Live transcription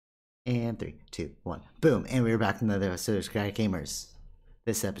And 3, 2, 1, boom! And we're back in another episode of Socratic Gamers.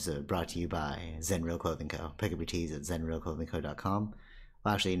 This episode brought to you by Zen Real Clothing Co. Pick up your tees at zenrealclothingco.com.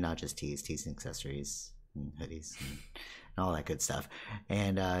 Well, actually, not just tees and accessories, and hoodies, and all that good stuff.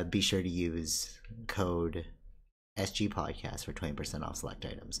 And be sure to use code SG Podcast for 20% off select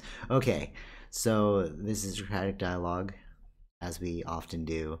items. Okay, so this is Socratic Dialogue, as we often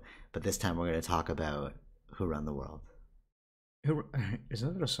do, but this time we're going to talk about who run the world.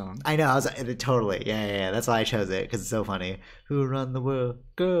 Isn't that a song? I know, totally. Yeah. That's why I chose it, because it's so funny. Who run the world?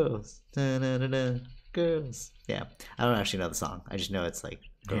 Girls. Da-da-da-da. Girls. Yeah. I don't actually know the song. I just know it's like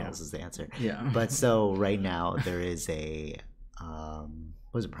girls is the answer. Yeah. But so right now there is a,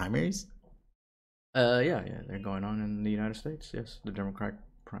 was it primaries? Yeah. They're going on in the United States. Yes, the Democratic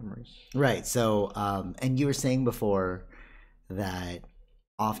primaries. Right. So, and you were saying before that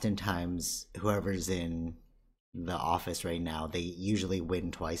oftentimes whoever's in the office right now, they usually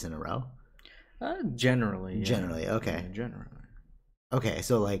win twice in a row. Generally. Yeah. Generally, okay. Yeah, generally. Okay,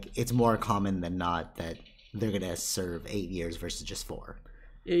 so like it's more common than not that they're gonna serve 8 years versus just 4.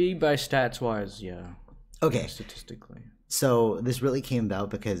 By stats wise, yeah. Okay. Statistically. So this really came about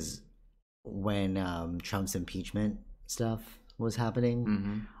because when Trump's impeachment stuff was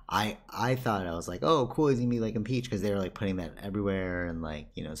happening, I thought, I was like, oh cool, he's gonna be like impeached, because they were like putting that everywhere and like,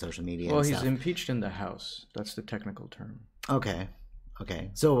 you know, social media. Well, and he's stuff. impeached in the House. That's the technical term. Okay.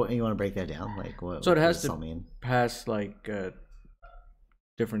 So you want to break that down? Like what? So it has to mean? Pass like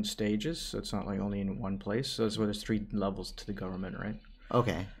different stages. So it's not like only in one place. So that's where there's 3 levels to the government, right?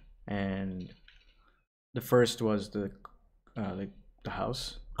 Okay. And the first was the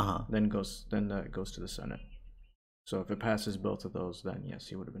House. Then it goes to the Senate. So if it passes both of those, then yes,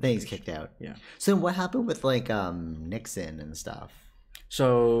 he would have been. Then he's kicked out. Yeah. So what happened with like Nixon and stuff?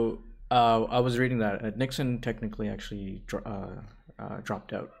 So I was reading that Nixon technically actually dropped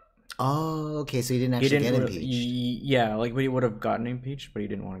out. Oh, okay. So he didn't actually get impeached. Yeah, like but he would have gotten impeached, but he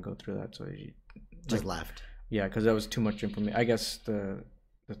didn't want to go through that, so he just left. Yeah, because that was too much information. I guess the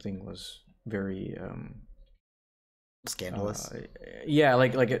thing was very scandalous. Yeah,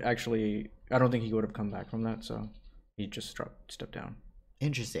 like it actually. I don't think he would have come back from that, so he just stepped down.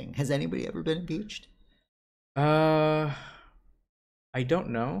 Interesting. Has anybody ever been impeached? I don't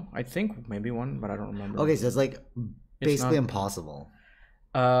know. I think maybe one, but I don't remember. Okay, so it's like basically impossible.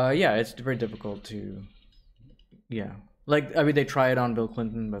 Yeah, it's very difficult to. Yeah, like I mean, they tried on Bill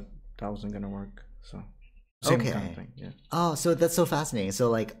Clinton, but that wasn't gonna work. So same kind of thing. Yeah. Oh, so that's so fascinating. So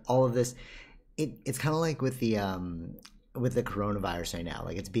like all of this, it's kind of like with the coronavirus right now.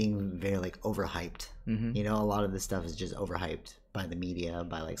 Like it's being very like overhyped. You know, a lot of this stuff is just overhyped by the media,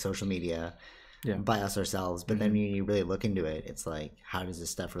 by like social media. Yeah. By us ourselves, but then when you really look into it, it's like, how does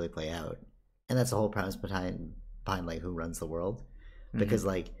this stuff really play out? And that's the whole premise behind like who runs the world, because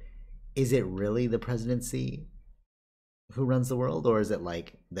like, is it really the presidency who runs the world, or is it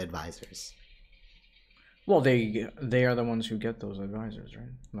like the advisors? Well, they are the ones who get those advisors,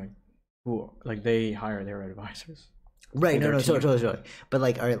 right? Like they hire their advisors. Right. No, totally. But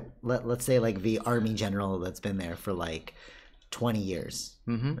like, let's say like the army general that's been there for like 20 years.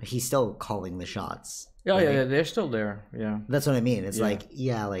 He's still calling the shots. Yeah, they're still there. Yeah, that's what I mean. It's like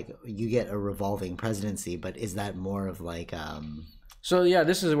you get a revolving presidency, but is that more of like So yeah,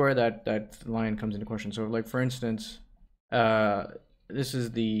 this is where that line comes into question. So like for instance, this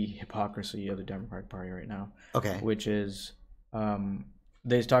is the hypocrisy of the Democratic Party right now. Okay. Which is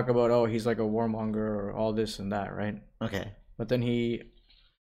they talk about, he's like a warmonger or all this and that, right? Okay. But then he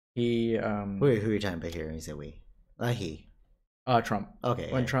wait, who are you talking about here? You say we. He. Trump.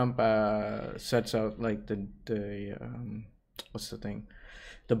 Okay. When Trump sets out like the what's the thing,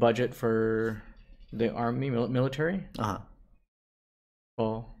 the budget for the army military.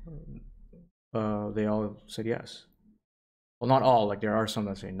 Well, they all said yes. Well, not all. Like there are some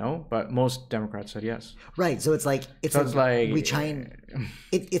that say no, but most Democrats said yes. Right. So it's like we try and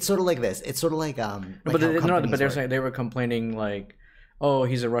it's sort of like this. It's sort of like but they're saying they were complaining like, oh,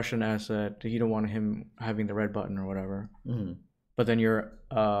 he's a Russian asset. You don't want him having the red button or whatever. But then you're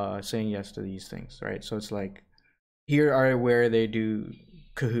saying yes to these things, right? So it's like, here are where they do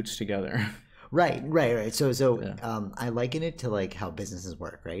cahoots together. Right. So I liken it to like how businesses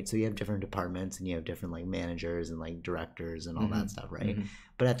work, right? So you have different departments and you have different like managers and like directors and all that stuff, right?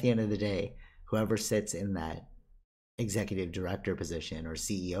 But at the end of the day, whoever sits in that executive director position or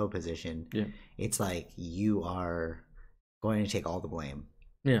CEO position, it's like you are going to take all the blame.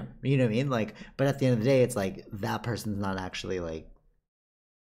 Yeah. You know what I mean? Like, but at the end of the day, it's like that person's not actually like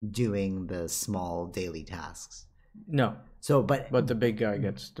doing the small daily tasks. No. So, but the big guy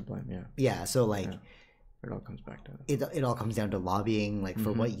gets the blame. Yeah. Yeah. So like, It all comes back to it all comes down to lobbying, like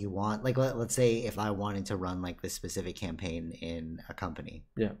for what you want. Like let's say if I wanted to run like this specific campaign in a company,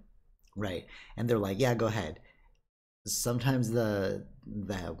 right, and they're like, yeah, go ahead. Sometimes the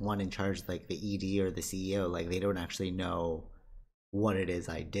one in charge, like the ED or the CEO, like they don't actually know what it is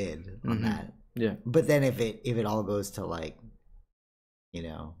I did on that. Yeah. But then if it all goes to like, you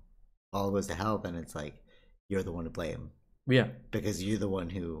know, all goes to hell, then it's like you're the one to blame. Yeah. Because you're the one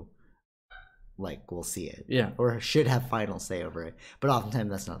who like will see it. Yeah. Or should have final say over it. But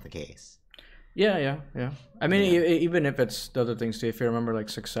oftentimes that's not the case. Yeah. I mean, even if it's the other things too, if you remember like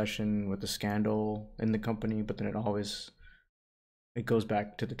Succession with the scandal in the company, but then it goes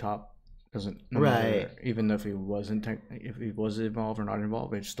back to the top. Doesn't matter, even though if he was involved or not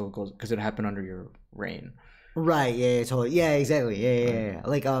involved, it still goes because it happened under your reign. Right. Yeah. Totally. Yeah. Exactly. Yeah.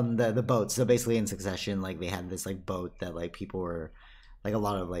 Like the boats. So basically, in Succession, like they had this like boat that like people were, like a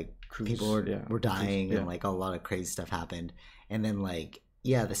lot of like people were dying and like a lot of crazy stuff happened, and then like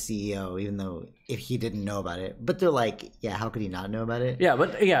the CEO, even though if he didn't know about it, but they're like, how could he not know about it? Yeah,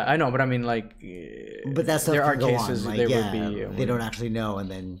 but I know, but I mean like, but that's there are cases like, there would be they don't actually know, and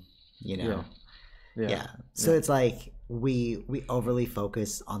then. You know, so it's like we overly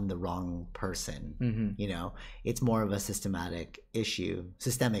focus on the wrong person. You know, it's more of a systemic issue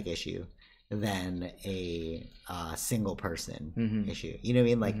than a single person issue. You know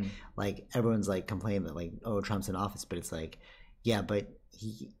what I mean? Like everyone's like complaining that like, oh, Trump's in office, but it's like, but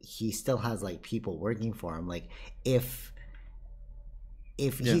he still has like people working for him. Like if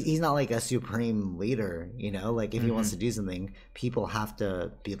he's not like a supreme leader, you know, like if he wants to do something, people have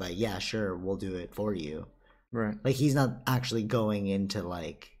to be like, yeah, sure, we'll do it for you. Right. Like he's not actually going into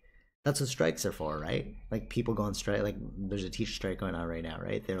like, that's what strikes are for, right? Like people go on strike, like there's a teacher strike going on right now,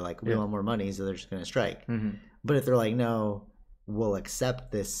 right? They're like, we want more money, so they're just going to strike. But if they're like, no, we'll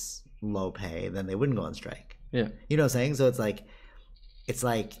accept this low pay, then they wouldn't go on strike. Yeah. You know what I'm saying? So it's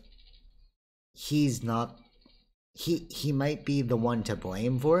like he's not, he might be the one to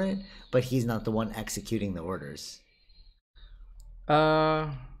blame for it, but he's not the one executing the orders.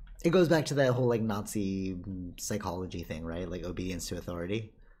 It goes back to that whole like Nazi psychology thing, right? Like obedience to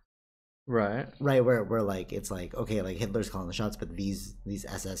authority. Right. Where like it's like, okay, like Hitler's calling the shots, but these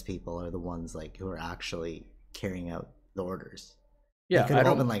SS people are the ones like who are actually carrying out the orders. Yeah, I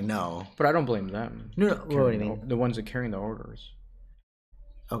don't been like no, but I don't blame them. No, what do you mean? The ones that carrying the orders.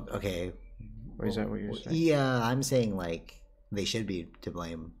 Oh, okay. Or is that what you're saying? Yeah, I'm saying like they should be to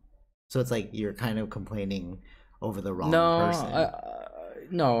blame. So it's like you're kind of complaining over the wrong person.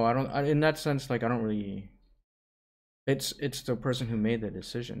 No, I don't. In that sense, like I don't really. It's the person who made the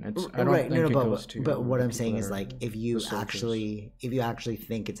decision. I don't think it goes to. But what I'm saying is like if you actually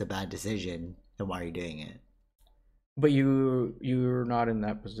think it's a bad decision, then why are you doing it? But you're not in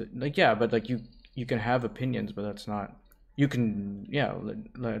that position. Like but like you can have opinions, but that's not. You can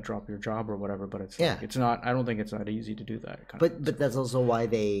let it drop your job or whatever, but it's like, it's not. I don't think it's that easy to do that. But that's also why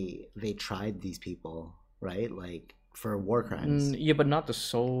they tried these people, right? Like for war crimes. Yeah, but not the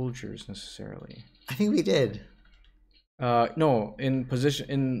soldiers necessarily. I think they did. No, in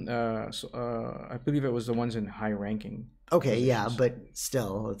position I believe it was the ones in high ranking. Okay, positions. But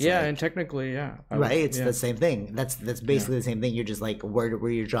still, it's and technically, right. It's the same thing. That's basically the same thing. You're just like where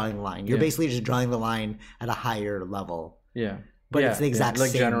you're drawing the line. You're basically just drawing the line at a higher level. Yeah, but it's the exact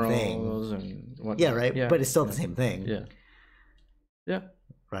like same thing. And right. Yeah. But it's still the same thing. Yeah.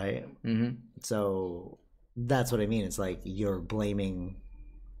 Right. So that's what I mean. It's like you're blaming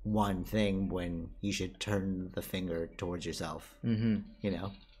one thing when you should turn the finger towards yourself. You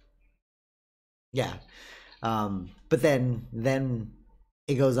know. Yeah. But then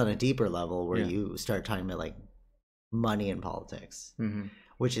it goes on a deeper level where you start talking about like money and politics,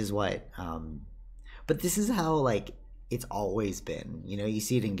 which is what. But this is how like it's always been. You know, you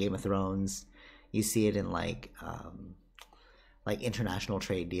see it in Game of Thrones, you see it in like international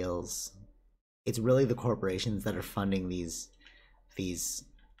trade deals. It's really the corporations that are funding these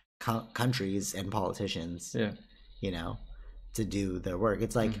countries and politicians. You know, to do their work.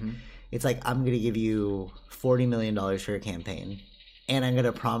 It's like. It's like, I'm going to give you $40 million for your campaign, and I'm going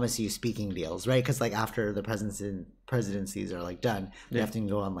to promise you speaking deals, right? Because like after the presidencies are like done, they have to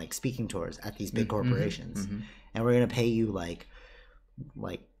go on like speaking tours at these big corporations, and we're going to pay you like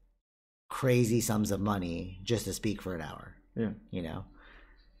crazy sums of money just to speak for an hour. You know.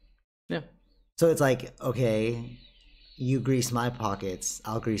 So it's like, okay, you grease my pockets,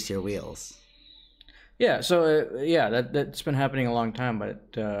 I'll grease your wheels. So that's been happening a long time,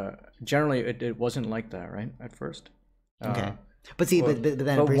 but generally it wasn't like that, right? At first. Okay. But see, but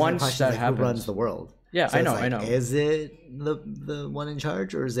then once that happens, who runs the world? Yeah, so I know. Is it the one in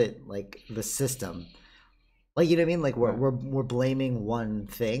charge, or is it like the system? Like, you know what I mean? Like we're blaming one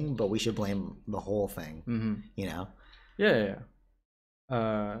thing, but we should blame the whole thing. You know? Yeah.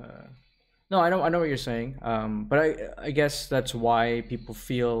 No, I know what you're saying. But I guess that's why people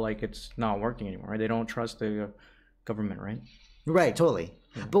feel like it's not working anymore. Right? They don't trust the government, right? Right, totally.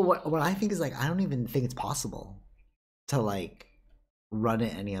 Yeah. But what I think is like I don't even think it's possible to like run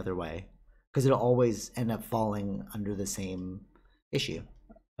it any other way, because it'll always end up falling under the same issue.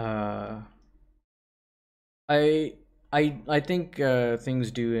 I think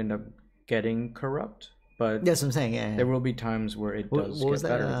things do end up getting corrupt, but that's what I'm saying. Yeah, there will be times where it does get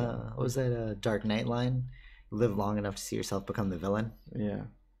better. What was that Dark Knight line? Live long enough to see yourself become the villain.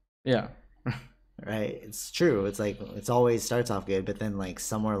 Yeah. Right, it's true. It's like it's always starts off good, but then like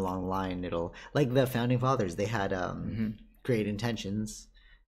somewhere along the line, it'll like the founding fathers. They had great intentions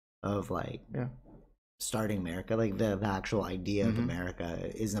of like starting America. Like the actual idea of America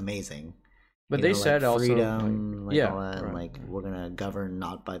is amazing. But they said like freedom, also, like all that, and like we're gonna govern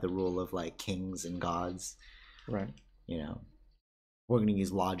not by the rule of like kings and gods. Right. You know, we're gonna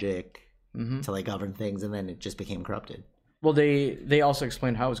use logic to like govern things, and then it just became corrupted. Well, they also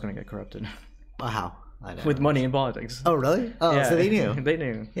explained how it was gonna get corrupted. How? With money in politics. Oh, really? Oh, yeah. So they knew. They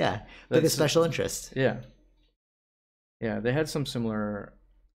knew. Yeah, like a special interest. Yeah, they had some similar.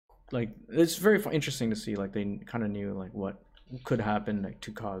 Like, it's very interesting to see. Like, they kind of knew like what could happen like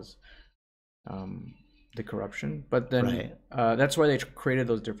to cause the corruption, but then that's why they created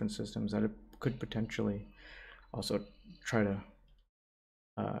those different systems that it could potentially also try to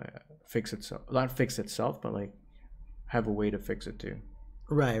fix itself. Not fix itself, but like have a way to fix it too.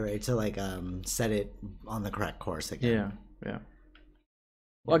 Right. To like set it on the correct course again. Yeah.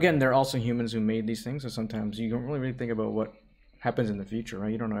 Well, again, they're also humans who made these things, so sometimes you don't really think about what happens in the future,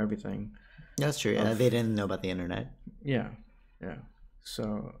 right? You don't know everything. That's true. Yeah, they didn't know about the internet. Yeah.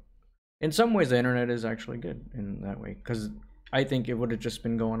 So, in some ways, the internet is actually good in that way, because I think it would have just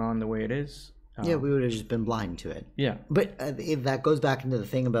been going on the way it is. We would have just been blind to it. Yeah, but that goes back into the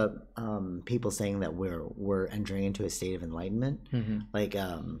thing about people saying that we're entering into a state of enlightenment, like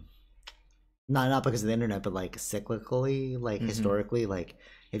not because of the internet, but like cyclically, like historically, like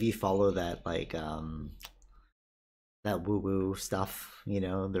if you follow that like that woo woo stuff, you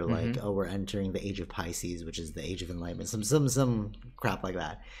know, they're like, oh, we're entering the age of Pisces, which is the age of enlightenment, some crap like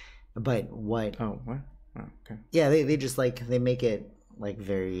that. But what? Oh, what? Oh, okay. Yeah, they just like they make it like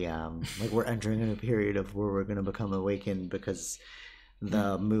very like we're entering in a period of where we're going to become awakened because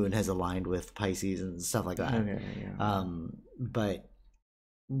the moon has aligned with Pisces and stuff like that. Okay, yeah.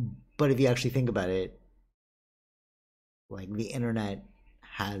 But if you actually think about it, like the internet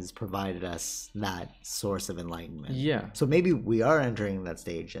has provided us that source of enlightenment. Yeah. So maybe we are entering that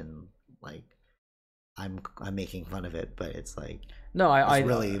stage, and like I'm making fun of it, but it's like I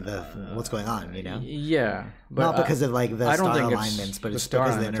really what's going on, you know? Yeah, but not because of like the star alignments, but it's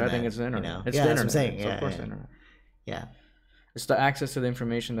because of the internet. I think it's the internet. You know? It's the internet. That's what I'm saying. It's, of course, the internet. Yeah. It's the access to the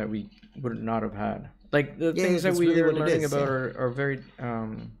information that we would not have had. Like the things that we really are learning about are very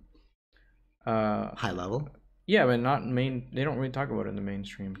high level. Yeah, but not main. They don't really talk about it in the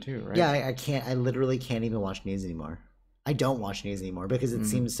mainstream too, right? Yeah, I can't. I literally can't even watch news anymore. I don't watch news anymore because it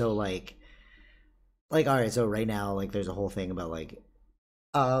seems so like all right. So right now, like, there's a whole thing about like,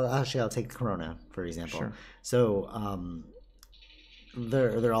 actually, I'll take Corona for example. Sure. So,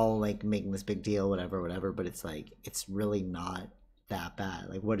 they're all like making this big deal, whatever, but it's like it's really not that bad.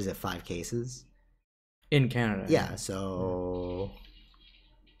 Like, what is it? 5 cases in Canada. Yeah. So,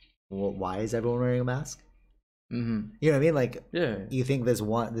 why is everyone wearing a mask? You know what I mean? Like, you think this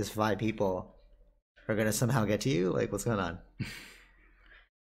 5 people are gonna somehow get to you? Like, what's going on?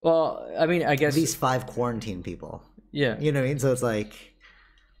 Well, I mean, I guess these 5 quarantine people. Yeah, you know what I mean. So it's like,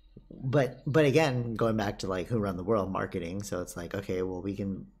 but again, going back to like who run the world, marketing. So it's like, okay, well, we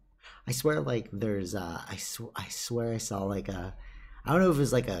can. I swear, like, there's I swear I saw like I don't know if it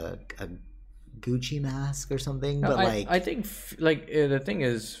was like a Gucci mask or something, but I think like the thing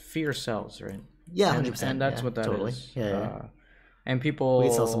is fear sells, right? Yeah, 100%. And that's what that totally is. Yeah. And people... We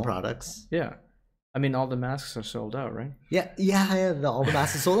sell some products. Yeah. I mean, all the masks are sold out, right? Yeah. All the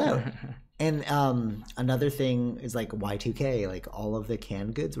masks are sold out. And another thing is like Y2K, like all of the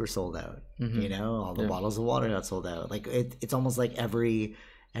canned goods were sold out. You know, all the bottles of water got sold out. Like it's almost like every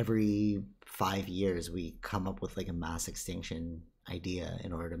 5 years we come up with like a mass extinction idea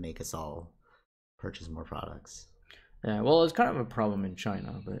in order to make us all purchase more products. Yeah. Well, it's kind of a problem in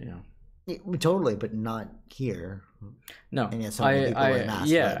China, but yeah. Totally, but not here. No, and yet so many people wear masks.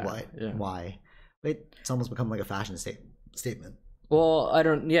 Yeah, like, why? It's almost become like a fashion statement. Well, I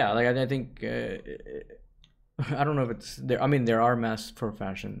don't. Yeah, like I think I don't know if it's there. I mean, there are masks for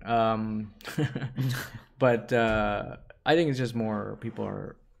fashion. But I think it's just more people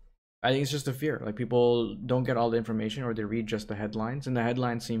are. I think it's just a fear. Like people don't get all the information, or they read just the headlines, and the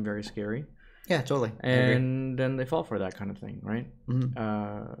headlines seem very scary. Yeah, totally. And then they fall for that kind of thing, right?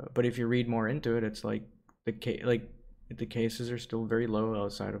 But if you read more into it, it's like the cases are still very low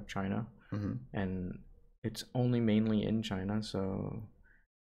outside of China, and it's only mainly in China. So,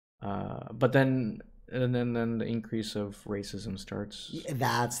 but then the increase of racism starts.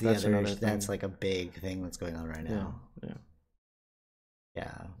 That's the other issue. That's like a big thing that's going on right now.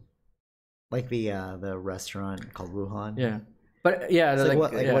 Yeah. Like the restaurant called Wuhan. Yeah. But yeah, so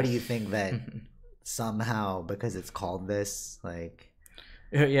what do you think that somehow because it's called this, like?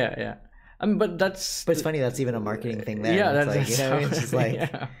 Yeah. But it's funny. That's even a marketing thing. There. Yeah, it's like you know, it's just like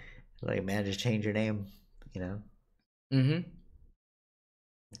yeah. like man, just change your name. You know.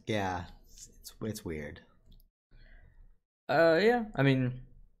 Yeah, it's weird. Yeah. I mean,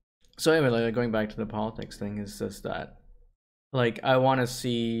 so anyway, like going back to the politics thing is just that, like, I want to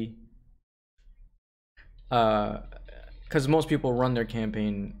see. Because most people run their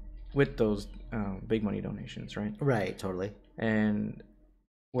campaign with those big money donations, right? Right, totally. And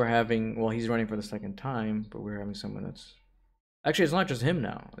we're having, well, he's running for the second time, but we're having someone that's actually, it's not just him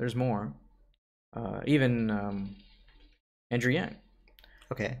now. There's more. Even Andrew Yang.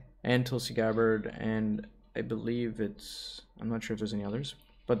 Okay. And Tulsi Gabbard, and I believe I'm not sure if there's any others,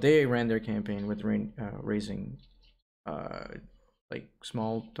 but they ran their campaign with raising like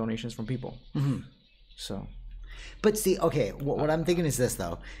small donations from people. So, but see, okay, what I'm thinking is this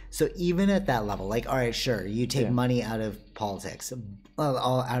though. So even at that level, like, all right, sure, you take money out of politics,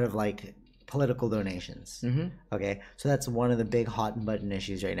 out of like political donations. Okay, so that's one of the big hot button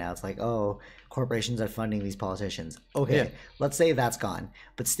issues right now. It's like, oh, corporations are funding these politicians. Okay, let's say that's gone,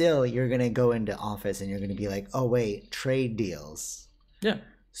 but still, you're gonna go into office and you're gonna be like, oh wait, trade deals. Yeah.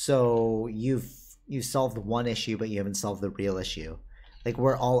 So you solved one issue, but you haven't solved the real issue. Like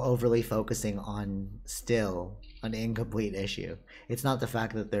we're all overly focusing on still an incomplete issue. It's not the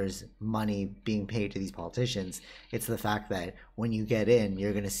fact that there's money being paid to these politicians. It's the fact that when you get in,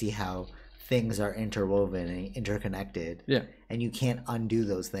 you're going to see how things are interwoven and interconnected. Yeah. And you can't undo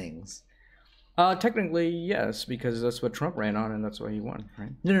those things. Technically, yes, because that's what Trump ran on and that's why he won,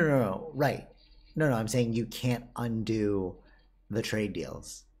 right? No. Right. No, I'm saying you can't undo the trade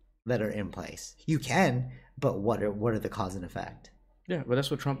deals that are in place. You can, but what are the cause and effect? Yeah, but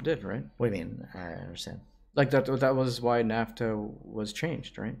that's what Trump did, right? What do you mean? I understand. Like that was why NAFTA was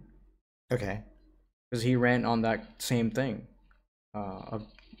changed, right? Okay. Because he ran on that same thing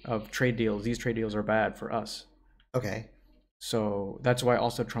of trade deals. These trade deals are bad for us. Okay. So that's why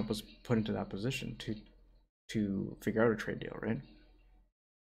also Trump was put into that position to figure out a trade deal, right?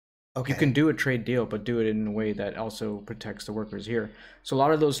 Okay. You can do a trade deal, but do it in a way that also protects the workers here. So a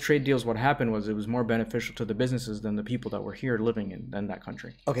lot of those trade deals, what happened was it was more beneficial to the businesses than the people that were here living in that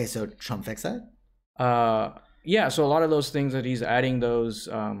country. Okay, so Trump fixed that? Yeah, so a lot of those things that he's adding those...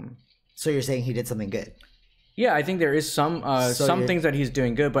 So you're saying he did something good? Yeah, I think there is some things that he's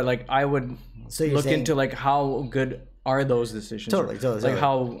doing good, but like I would look into like how good are those decisions? Totally. Like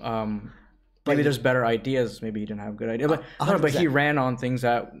how... maybe there's better ideas. Maybe he didn't have good ideas, but he ran on things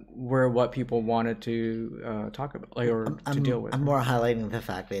that were what people wanted to talk about, like to deal with. I'm more highlighting the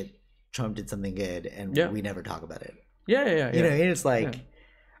fact that Trump did something good, and we never talk about it. Yeah. You know, it's like,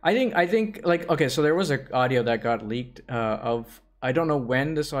 I think like okay, so there was an audio that got leaked of I don't know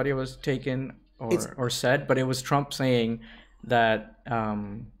when this audio was taken or said, but it was Trump saying that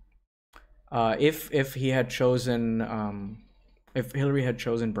if he had chosen if Hillary had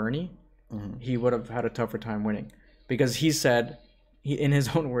chosen Bernie. He would have had a tougher time winning because he said in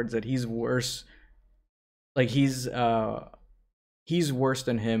his own words that he's worse. Like he's worse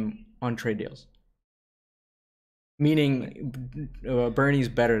than him on trade deals. Meaning Bernie's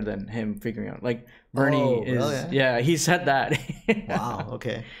better than him figuring out. Like Bernie is, really? Yeah, he said that. Wow.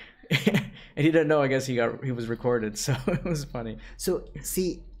 Okay. And he didn't know. I guess he was recorded, so it was funny. So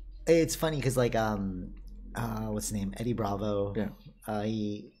see, it's funny because like what's his name? Eddie Bravo. Yeah.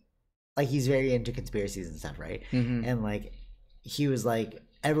 He's very into conspiracies and stuff, right? And like he was like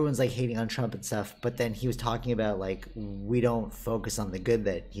everyone's like hating on Trump and stuff, but then he was talking about like we don't focus on the good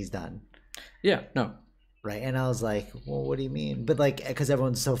that he's done. Yeah, no. Right. And I was like, well, what do you mean? But like because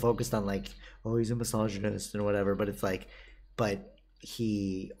everyone's so focused on like, oh, he's a misogynist and whatever, but it's like, but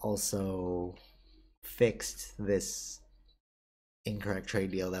he also fixed this incorrect trade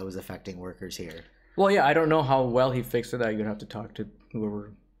deal that was affecting workers here. Well, yeah, I don't know how well he fixed it. You'd have to talk to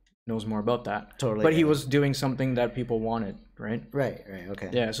whoever knows more about that. Totally. But he was doing something that people wanted, right? Right. Okay.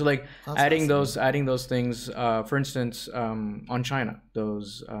 Yeah. So like adding those things, for instance, on China,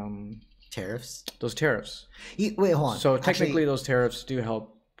 those tariffs. Wait, hold on. So technically, those tariffs do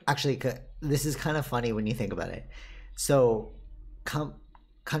help. Actually, this is kind of funny when you think about it. So,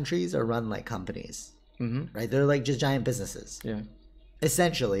 countries are run like companies, right? They're like just giant businesses. Yeah.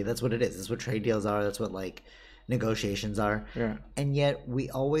 Essentially, that's what it is. That's what trade deals are. That's what like negotiations are. Yeah. And yet, we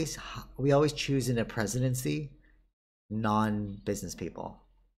always choose in a presidency non-business people.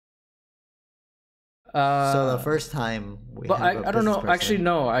 So the first time I don't know. Actually,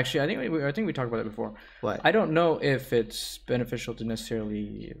 no. Actually, I think we talked about it before. What? I don't know if it's beneficial to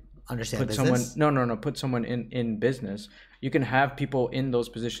necessarily understand put business? someone. Put someone in business. You can have people in those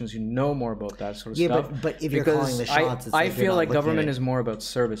positions who know more about that sort of stuff. Yeah, but if you're calling the shots, I feel like government is more about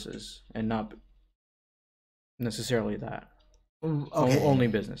services and not necessarily that. Okay. Only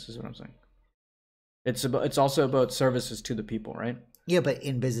business is what I'm saying. It's also about services to the people, right? Yeah, but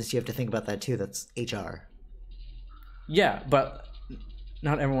in business you have to think about that too. That's HR. Yeah, but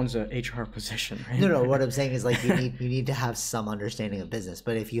not everyone's a HR position, right? No. What I'm saying is like you need to have some understanding of business.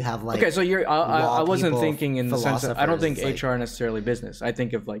 But if you have like so I wasn't thinking in the sense that I don't think like, HR necessarily business. I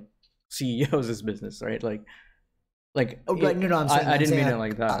think of like CEOs as business, right? Like. Oh, right, no. I didn't mean it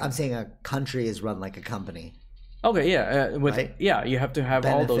like that. I'm saying a country is run like a company. Okay, yeah, right? You have to have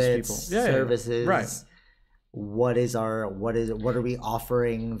benefits, all those people, services, right? What are we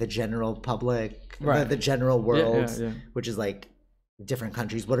offering the general public, right? The general world, yeah. Which is like different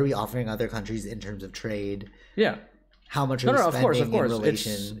countries. What are we offering other countries in terms of trade? Yeah. How much are we spending in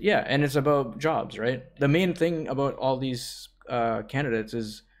relation? And it's about jobs, right? The main thing about all these candidates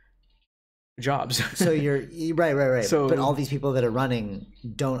is jobs. So you're right. So, but all these people that are running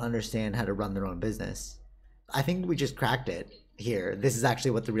don't understand how to run their own business. I think we just cracked it here. This is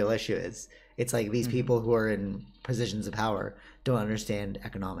actually what the real issue is. It's like these people who are in positions of power don't understand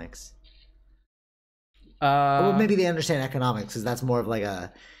economics. Well, maybe they understand economics because that's more of like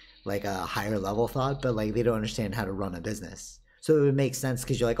a higher level thought, but like they don't understand how to run a business. So it would make sense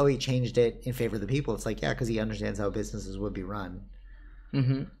because you're like, oh, he changed it in favor of the people. It's like, yeah, because he understands how businesses would be run.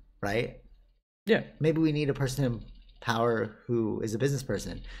 Right? Yeah. Maybe we need a person in power who is a business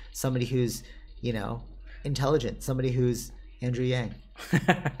person, somebody who's, intelligent, somebody who's Andrew Yang.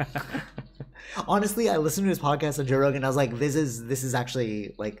 Honestly, I listened to his podcast on Joe Rogan and I was like, this is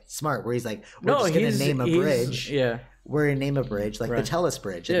actually like smart, where he's like, we're just gonna name a bridge. Yeah. We're gonna name a bridge, like the Telus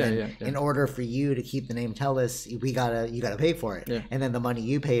Bridge. And then in order for you to keep the name Telus, you gotta pay for it. Yeah. And then the money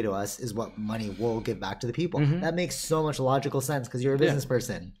you pay to us is what money we'll give back to the people. That makes so much logical sense because you're a business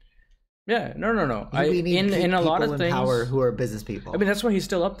person. Yeah, no. We need in a lot of things, power who are business people. I mean, that's why he's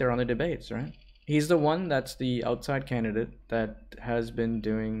still up there on the debates, right? He's the one that's the outside candidate that has been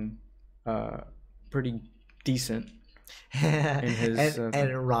doing pretty decent in his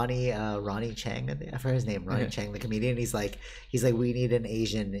and Ronnie Chang, I forgot his name, Ronnie Chang, the comedian. He's like, we need an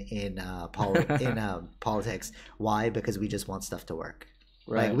Asian in politics. Why? Because we just want stuff to work.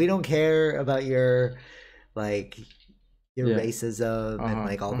 Right. Like we don't care about your racism and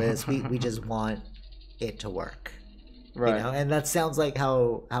like all this. We just want it to work. Right. And that sounds like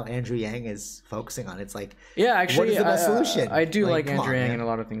how Andrew Yang is focusing on. It's like, yeah, actually, what is the best solution? I do like Andrew Yang in a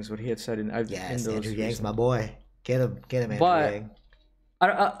lot of things. What he had said yes, Andrew Yang's my boy. Get him, Andrew Yang.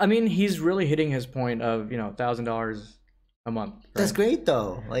 I mean, he's really hitting his point of $1,000 a month. Right? That's great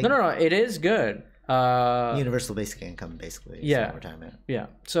though. Like no, it is good. Universal basic income, basically. Yeah, retirement. Yeah.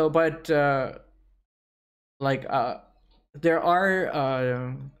 So, but there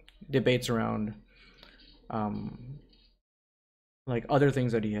are debates around like other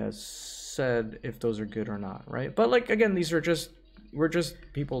things that he has said, if those are good or not, right? But like again, we're just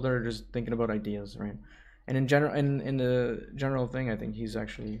people that are just thinking about ideas, right? And in general, in the general thing, I think he's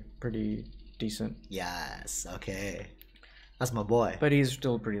actually pretty decent. Yes, okay, that's my boy. But he's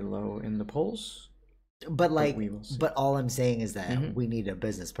still pretty low in the polls. But all I'm saying is that we need a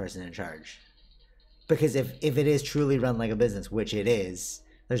business person in charge, because if it is truly run like a business, which it is,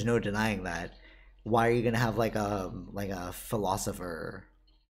 there's no denying that. Why are you gonna have like a philosopher?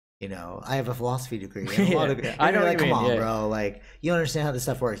 I have a philosophy degree. I don't come on, bro. Like you understand how this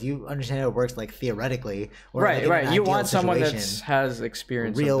stuff works. You understand how it works, like theoretically. Or right. You want someone that has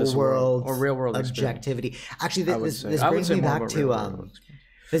experience, real world objectivity. Experience. Actually, this brings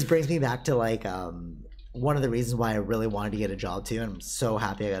me back to like one of the reasons why I really wanted to get a job too, and I'm so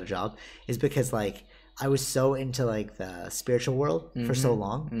happy I got a job, is because like I was so into like the spiritual world for so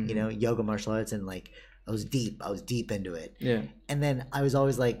long, yoga, martial arts, and like I was deep into it. Yeah. And then I was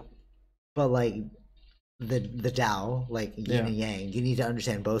always like, but like the Tao, like yin and yang. You need to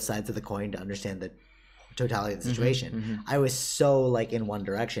understand both sides of the coin to understand the totality of the situation. I was so like in one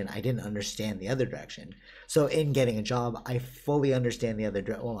direction, I didn't understand the other direction. So in getting a job, I fully understand the other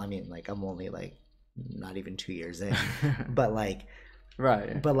well, I mean, like I'm only like not even 2 years in, but like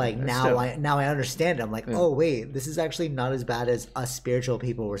right. But like now I understand it. I'm like, oh wait, this is actually not as bad as us spiritual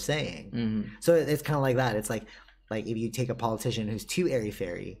people were saying. So it's kind of like that. It's like if you take a politician who's too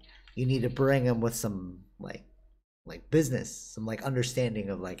airy-fairy, you need to bring him with some like business, some like understanding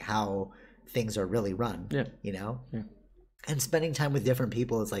of like how things are really run. You know. And spending time with different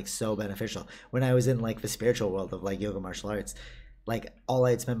people is like so beneficial. When I was in like the spiritual world of like yoga martial arts, like all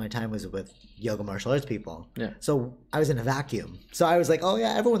I had spent my time was with yoga martial arts people. So I was in a vacuum. So I was like, oh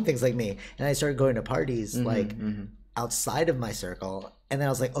yeah, everyone thinks like me. And I started going to parties like outside of my circle. And then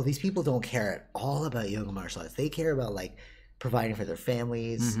I was like, oh, these people don't care at all about yoga martial arts. They care about like providing for their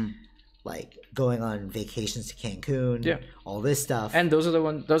families, like going on vacations to Cancun, all this stuff. And those are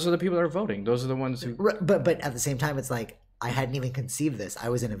the people that are voting. Those are the ones who but at the same time, it's like I hadn't even conceived this. I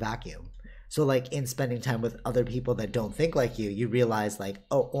was in a vacuum. So like in spending time with other people that don't think like you realize like,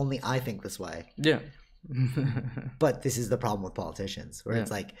 oh, only I think this way. But this is the problem with politicians, where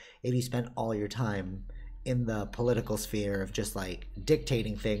it's like if you spend all your time in the political sphere of just like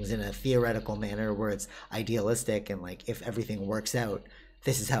dictating things in a theoretical manner where it's idealistic and like if everything works out,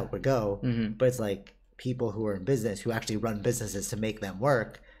 this is how it would go. But it's like people who are in business, who actually run businesses to make them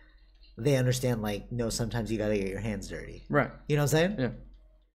work, they understand like, no, sometimes you got to get your hands dirty. Right. You know what I'm saying? Yeah.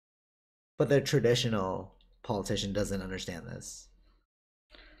 But the traditional politician doesn't understand this.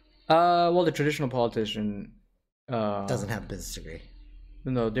 Well, the traditional politician doesn't have a business degree.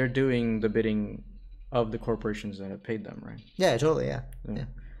 No, they're doing the bidding of the corporations that have paid them, right? Yeah, totally. Yeah.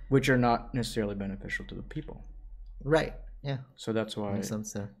 Which are not necessarily beneficial to the people. Right. Yeah. So that's why. Makes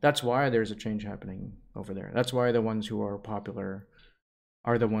sense there. That's why there's a change happening over there. That's why the ones who are popular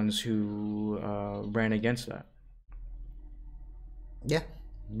are the ones who ran against that. Yeah.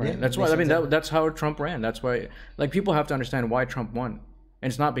 Right. That's why. I mean, that's how Trump ran. That's why. Like, people have to understand why Trump won, and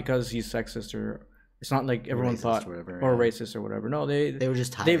it's not because he's sexist or it's not like everyone thought or racist or whatever. No, they were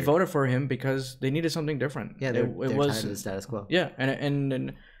just tired. They voted for him because they needed something different. Yeah, it was tired of the status quo. Yeah,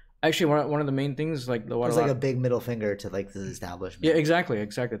 and actually one of the main things like it was like a big middle finger to like the establishment. Yeah, exactly.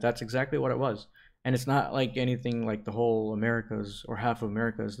 That's exactly what it was. And it's not like anything like the whole Americas or half of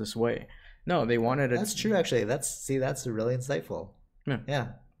America is this way. No, they wanted it. That's true, actually. That's really insightful. Yeah.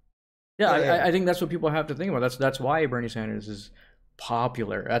 I think that's what people have to think about. That's why Bernie Sanders is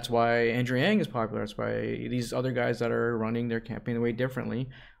popular. That's why Andrew Yang is popular. That's why these other guys that are running their campaign the way differently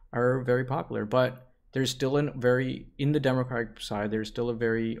are very popular. But there's still in the Democratic side, there's still a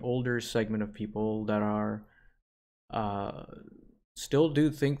very older segment of people that are still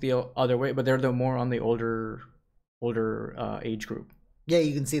do think the other way, but they're more on the older age group. Yeah,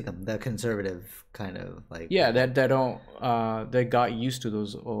 you can see them, the conservative kind of like. Yeah, that don't that got used to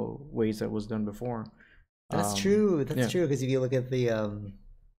those ways that was done before. That's true. That's true, because if you look at the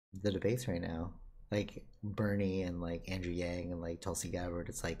debates right now, like Bernie and like Andrew Yang and like Tulsi Gabbard,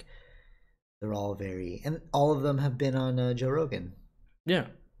 it's like they're all and all of them have been on Joe Rogan. Yeah.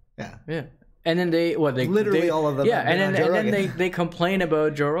 And then they all of them. Yeah, and then they complain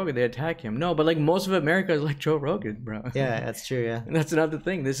about Joe Rogan. They attack him. No, but like most of America is like Joe Rogan, bro. Yeah, that's true. Yeah, and that's another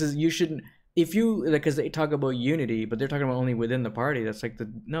thing. You shouldn't. If you because they talk about unity, but they're talking about only within the party. That's like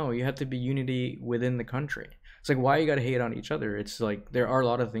you have to be unity within the country. It's like, why you gotta hate on each other? It's like there are a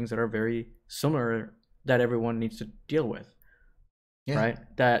lot of things that are very similar that everyone needs to deal with. Yeah. Right.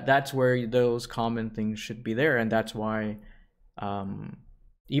 That's where those common things should be there, and that's why.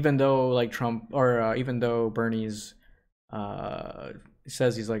 Even though like Trump or even though Bernie's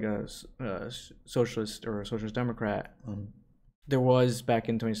says he's like a socialist or a socialist Democrat, there was back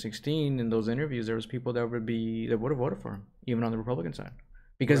in 2016 in those interviews there was people that would have voted for him even on the Republican side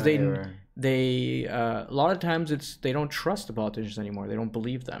because they a lot of times they don't trust the politicians anymore. They don't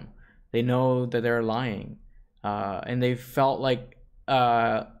believe them. They know that they're lying, and they felt like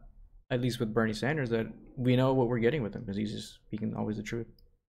at least with Bernie Sanders that we know what we're getting with him because he's just speaking always the truth.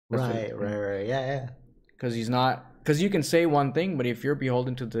 Right. Yeah. Because you can say one thing, but if you're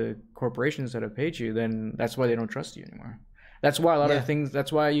beholden to the corporations that have paid you, then that's why they don't trust you anymore. That's why a lot of things.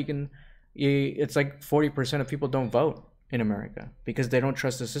 That's why it's like 40% of people don't vote in America because they don't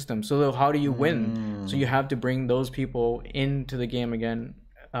trust the system. So how do you win? So you have to bring those people into the game again,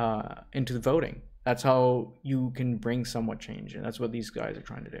 into the voting. That's how you can bring somewhat change, and that's what these guys are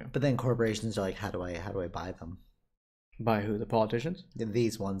trying to do. But then corporations are like, how do I buy them? By who? The politicians?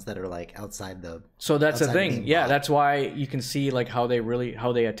 These ones that are like outside the. So that's the thing. Yeah, that's why you can see like how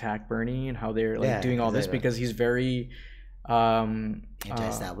they attack Bernie and how they're like doing all this because he's very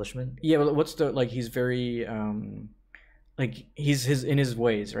anti-establishment. Yeah, but what's the like? He's very like he's in his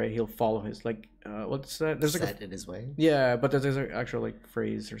ways, right? He'll follow his like what's that? There's like set in his way. Yeah, but there's an actual like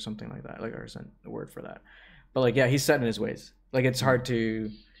phrase or something like that, like or a word for that. But like yeah, he's set in his ways. Like it's hard to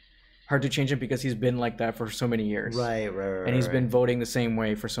change him because he's been like that for so many years. Right. And he's been voting the same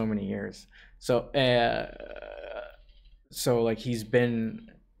way for so many years. So so like he's been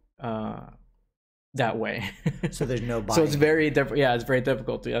that way. So there's no buying. So it's very it's very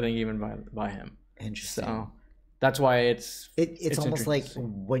difficult to I think even by him. Interesting. So that's why it's almost like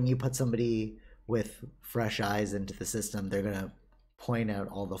when you put somebody with fresh eyes into the system, they're gonna point out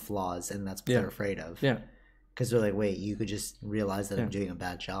all the flaws, and that's what they're afraid of. Yeah. Because they're like, wait, you could just realize that I'm doing a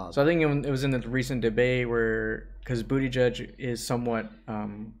bad job. So I think it was in the recent debate where, because Buttigieg is somewhat,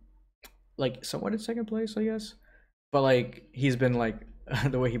 somewhat in second place, I guess. But like he's been like,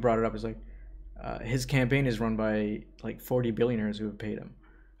 the way he brought it up is like, his campaign is run by like 40 billionaires who have paid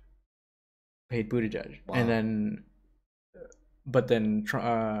Buttigieg, wow. And then, but then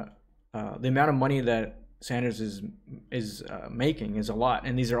the amount of money that Sanders is making is a lot,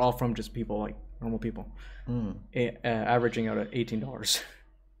 and these are all from just people like normal people, averaging out at $18.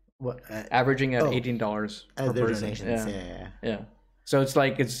 What? Averaging at $18 per their person. Donations. Yeah. So it's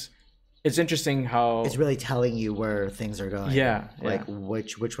like it's interesting how it's really telling you where things are going. Yeah. Like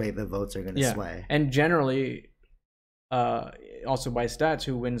which way the votes are going to sway. And generally, also by stats,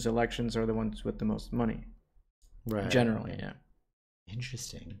 who wins elections are the ones with the most money. Right. Generally, yeah.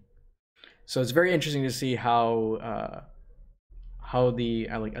 Interesting. So it's very interesting to see how the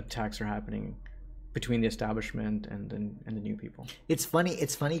like attacks are happening between the establishment and the new people. It's funny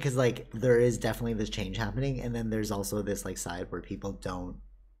because like there is definitely this change happening, and then there's also this like side where people don't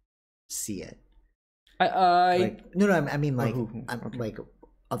see it. I mean like okay. Like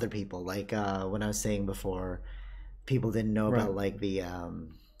other people, like when I was saying before, people didn't know about like the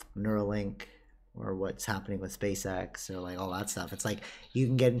Neuralink or what's happening with SpaceX or like all that stuff. It's like you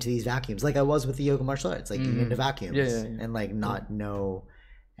can get into these vacuums, like I was with the yoga martial arts. Like you get into vacuums and like not know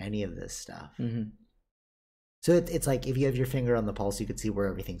any of this stuff. So it's like if you have your finger on the pulse, you could see where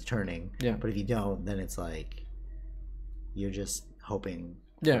everything's turning. Yeah. But if you don't, then it's like you're just hoping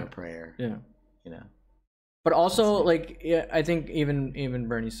for a prayer. Yeah. You know. But also, like, yeah, I think even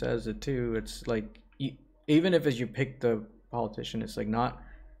Bernie says it too. It's like even if as you pick the politician, it's like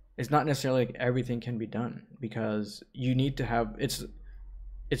it's not necessarily like everything can be done, because you need to have it's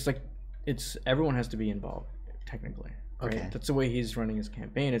everyone has to be involved technically. Right? Okay. That's the way he's running his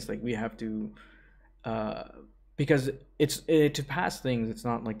campaign. It's like we have to. Because to pass things, it's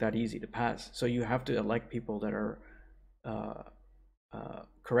not like that easy to pass. So you have to elect people that are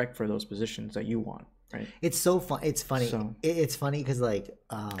correct for those positions that you want, right? It's so fun. It's funny. It's funny because like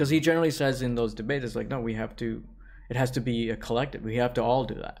because he generally says in those debates, it's like, no, we have to. It has to be a collective. We have to all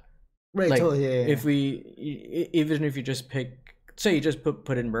do that. Right. Like, totally. Yeah. If even if you just pick, say you just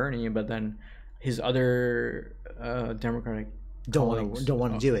put in Bernie, but then his other Democratic don't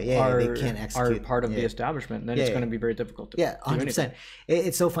want to do it. Yeah, they can't execute. Are part of the establishment. Then it's going to be very difficult to. Yeah, 100%.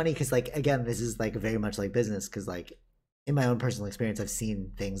 It's so funny because, like, again, this is like very much like business. Because, like, in my own personal experience, I've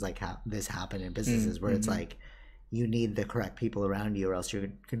seen things like this happen in businesses where it's like you need the correct people around you, or else you're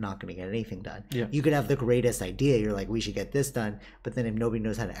not going to get anything done. Yeah. You could have the greatest idea. You're like, we should get this done, but then if nobody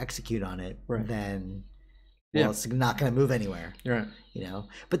knows how to execute on it, then. Well, it's not going to move anywhere. Right. You know?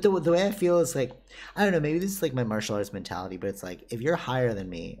 But the way I feel is like, I don't know, maybe this is like my martial arts mentality, but it's like, if you're higher than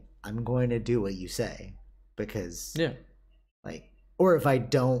me, I'm going to do what you say. Because, like, or if I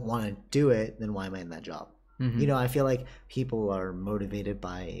don't want to do it, then why am I in that job? You know, I feel like people are motivated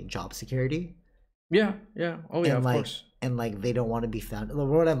by job security. Yeah. Oh, yeah, of course. And, like, they don't want to be found.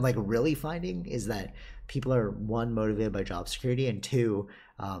 What I'm, like, really finding is that people are, one, motivated by job security, and two,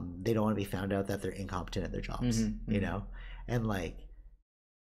 they don't want to be found out that they're incompetent at their jobs, you know? And, like...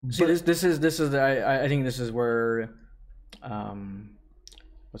 See, this is I think this is where,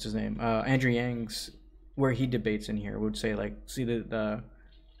 what's his name? Andrew Yang's, where he debates in here, would say, like, see, the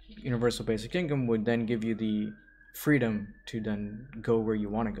universal basic income would then give you the freedom to then go where you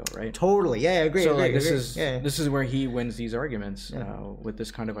want to go, right? Totally. Yeah, I agree. So like this is where he wins these arguments with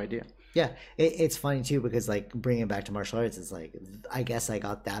this kind of idea. Yeah, it's funny too, because like bringing it back to martial arts, it's like I guess I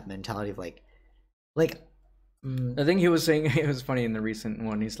got that mentality of like I think he was saying, it was funny in the recent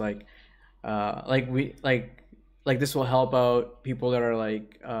one, he's like we like this will help out people that are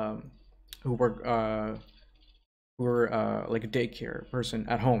like who work who are like a daycare person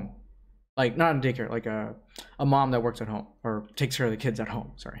at home. like not in daycare, like a mom that works at home or takes care of the kids at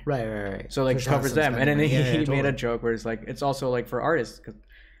home. Sorry. Right. So like covers them, and then he made a joke where it's like it's also like for artists, because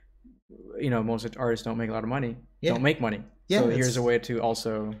most artists don't make a lot of money, don't make money. So here's a way to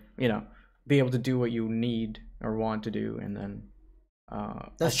also be able to do what you need or want to do, and then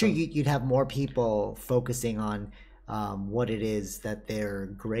that's true. You'd have more people focusing on what it is that they're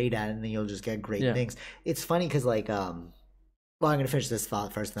great at, and then you'll just get great things. It's funny because like well, I'm gonna finish this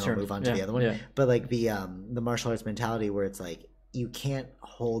thought first, then I'll move on to the other one. But like the martial arts mentality, where it's like you can't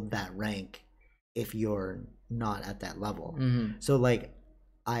hold that rank if you're not at that level. So like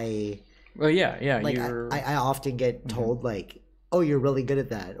I often get told like, oh, you're really good at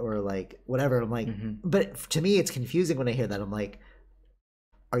that, or like whatever. I'm like, but to me it's confusing when I hear that. I'm like,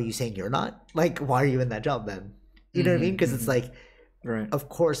 are you saying you're not? Like, why are you in that job then? You know what I mean? Because it's like, of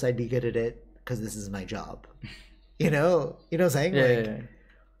course I'd be good at it because this is my job. You know what I'm saying?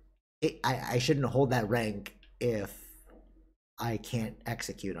 I shouldn't hold that rank if I can't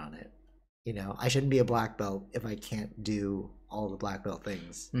execute on it. I shouldn't be a black belt if I can't do all the black belt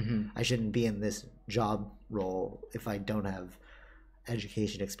things. I shouldn't be in this job role if I don't have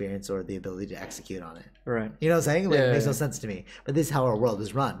education experience or the ability to execute on it. Right. You know what I'm saying? Like, it makes no sense to me. But this is how our world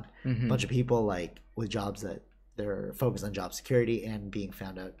is run. A bunch of people like with jobs that they're focused on job security and being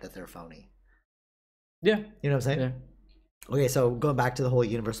found out that they're phony. Yeah. You know what I'm saying? Yeah. Okay, so going back to the whole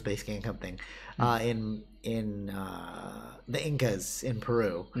universal basic income thing, in the Incas in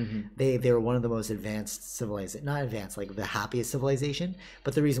Peru, they were one of the most advanced not advanced, like the happiest civilization.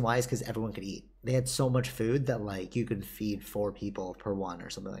 But the reason why is because everyone could eat. They had so much food that like you could feed 4 people per one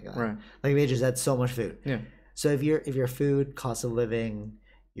or something like that. Right. Like they just had so much food. Yeah. So if your food, cost of living,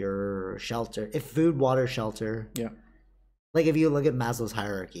 your shelter, if food, water, shelter. Yeah. Like if you look at Maslow's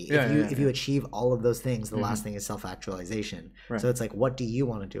hierarchy, if you achieve all of those things, the last thing is self-actualization. Right. So it's like, what do you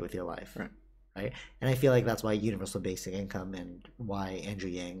want to do with your life? Right. And I feel like that's why universal basic income and why Andrew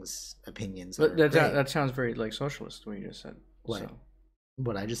Yang's opinions are that sounds very like socialist what you just said. What? So.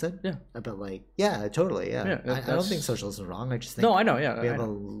 What I just said? Yeah. But like, yeah, totally. Yeah. I don't think socialism is wrong. I just think I know. Yeah. We have a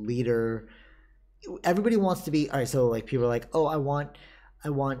leader. Everybody wants to be, all right. So like people are like, oh, I want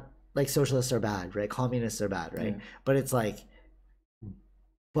like socialists are bad, right? Communists are bad, right? Yeah. But it's like,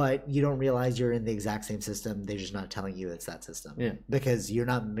 but you don't realize you're in the exact same system. They're just not telling you it's that system. Yeah. Because you're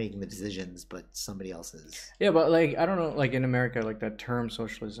not making the decisions, but somebody else is. Yeah, but like I don't know, like in America, like that term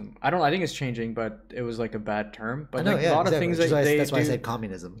socialism. I think it's changing, but it was like a bad term. But like a lot of things that's why I said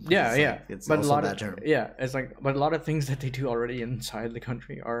communism. Yeah, yeah. Like, it's but also a lot of term. Yeah, it's like, but a lot of things that they do already inside the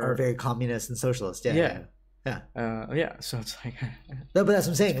country are very communist and socialist. Yeah. So it's like no, but that's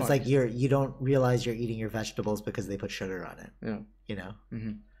what I'm saying. It's like you don't realize you're eating your vegetables because they put sugar on it.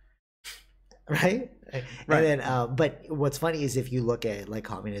 Right. And then but what's funny is if you look at like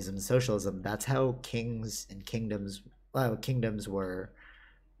communism and socialism, that's how kings and kingdoms were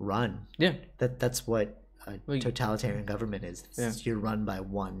run. That's what a totalitarian government is. You're run by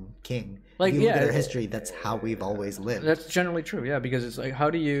one king. Like, if you look at our history, that's how we've always lived. That's generally true. Yeah, because it's like,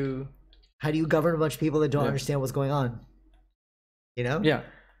 how do you govern a bunch of people that don't understand what's going on? Yeah.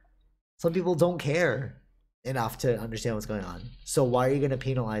 Some people don't care enough to understand what's going on. So why are you going to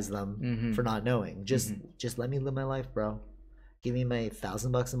penalize them for not knowing? Just let me live my life, bro. Give me my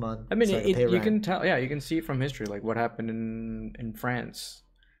 $1,000 a month. I mean, so you can tell. Yeah, you can see from history, like what happened in France.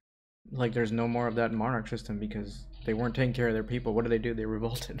 Like, there's no more of that monarch system because they weren't taking care of their people. What did? They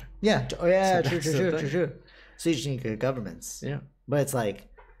revolted. Yeah. Oh, yeah. So true. So you just need good governments. Yeah. But it's like,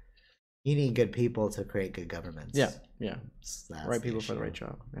 you need good people to create good governments. Yeah. Right people for the right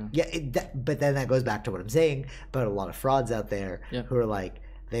job. But then that goes back to what I'm saying about a lot of frauds out there who are like,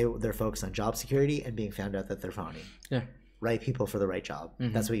 they're focused on job security and being found out that they're phony. Yeah. Right people for the right job.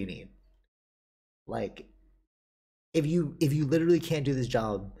 That's what you need. Like, if you literally can't do this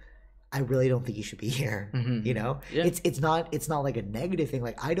job, I really don't think you should be here. Yeah. It's not like a negative thing.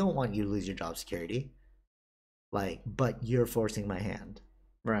 Like, I don't want you to lose your job security. Like, but you're forcing my hand.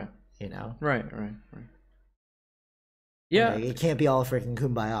 Right. Right. Yeah. Like, it can't be all freaking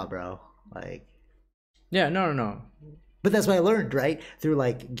kumbaya, bro. Like. Yeah. No. But that's what I learned, right? Through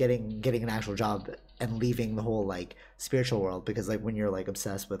like getting an actual job and leaving the whole like spiritual world, because like when you're like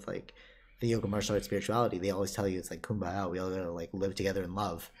obsessed with like the yoga martial arts spirituality, they always tell you it's like kumbaya. We all gotta like live together in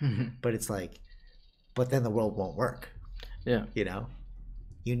love. But it's like, but then the world won't work. Yeah.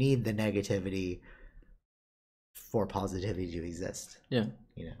 You need the negativity for positivity to exist. Yeah.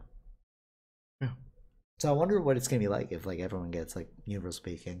 Yeah. So I wonder what it's gonna be like if like everyone gets like universal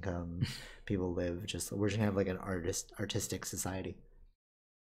basic income, people live just, we're just gonna have like an artistic society.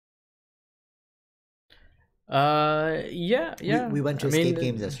 Yeah. We went to Escape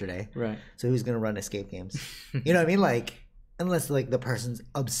Games yesterday. Right. So who's gonna run Escape Games? You know what I mean? Like, unless like the person's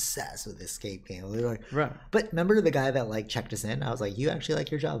obsessed with Escape Games. They're like, right. But remember the guy that like checked us in? I was like, you actually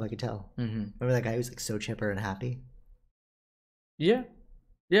like your job. I could tell. Remember that guy who was like so chipper and happy? Yeah.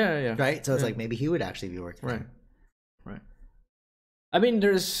 Right. So it's like maybe he would actually be working. Right. Right. I mean,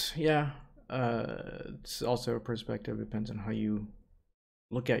 there's it's also a perspective. Depends on how you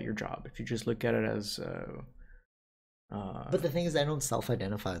look at your job. If you just look at it as but the thing is, I don't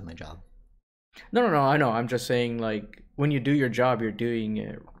self-identify with my job. No, I know. I'm just saying, like, when you do your job, you're doing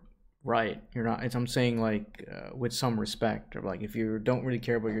it right. You're not. I'm saying, like, with some respect, or like, if you don't really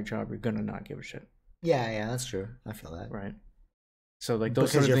care about your job, you're gonna not give a shit. Yeah, that's true. I feel that. Right. So like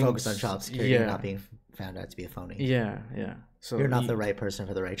those because sort of you're things, focused on job security, and not being found out to be a phony. Yeah. So you're not the right person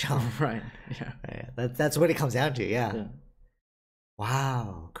for the right job. Right. Yeah. That's what it comes down to. Yeah.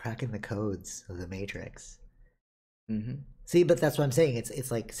 Wow, cracking the codes of the Matrix. See, but that's what I'm saying.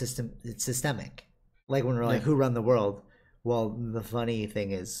 It's like it's systemic. Like when we're like, who run the world? Well, the funny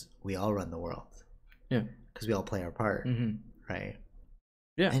thing is, we all run the world. Yeah. Because we all play our part, right?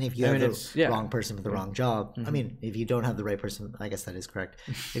 Yeah. And if you have the wrong person for the wrong job, I mean, if you don't have the right person, I guess that is correct.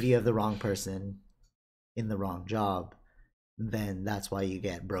 If you have the wrong person in the wrong job, then that's why you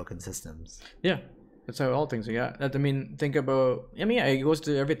get broken systems. Yeah. That's how all things are. Yeah. I mean, think about. I mean, it goes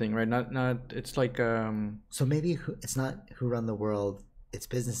to everything, right? Not. It's like. So maybe it's not who run the world; it's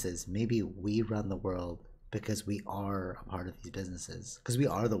businesses. Maybe we run the world because we are a part of these businesses. Because we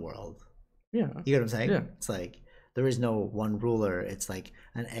are the world. Yeah. You get what I'm saying? Yeah. It's like there is no one ruler. It's like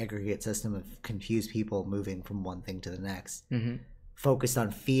an aggregate system of confused people moving from one thing to the next. Focused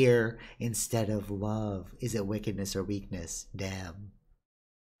on fear instead of love. Is it wickedness or weakness? Damn.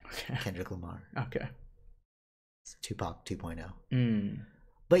 Okay. Kendrick Lamar. Okay. It's Tupac 2.0.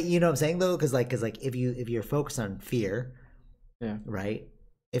 But you know what I'm saying though, because if you're focused on fear, right?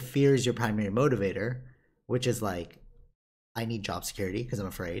 If fear is your primary motivator, which is like, I need job security because I'm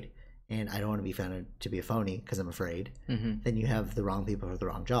afraid, and I don't want to be found to be a phony because I'm afraid, then you have the wrong people for the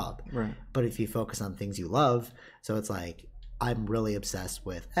wrong job. Right. But if you focus on things you love, so it's like, I'm really obsessed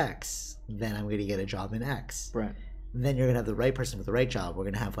with X, then I'm going to get a job in X. Right. Then you're going to have the right person for the right job. We're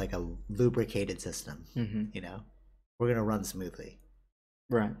going to have like a lubricated system, you know? We're going to run smoothly.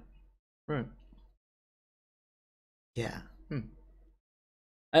 Right. Yeah.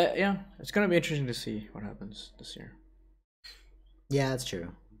 Yeah, it's going to be interesting to see what happens this year. Yeah, that's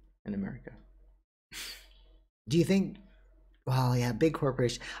true. In America. Do you think, well, yeah, big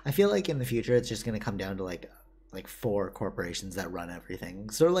corporation. I feel like in the future, it's just going to come down to like 4 corporations that run everything.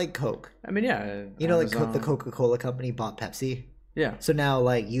 Sort of like Coke. I mean, yeah. You know, like the Coca-Cola company bought Pepsi. Yeah. So now,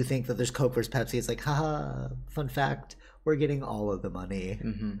 like, you think that there's Coke versus Pepsi. It's like, haha, fun fact, we're getting all of the money.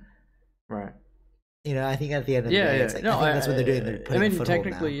 Right. You know, I think at the end of the day, it's like, I think that's what they're doing. They're putting a foothold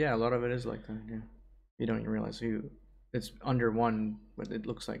technically, now. Yeah, a lot of it is like that. Yeah. You don't even realize who. It's under one, but it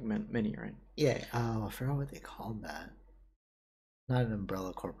looks like many, right? Yeah. Oh, I forgot what they called that. Not an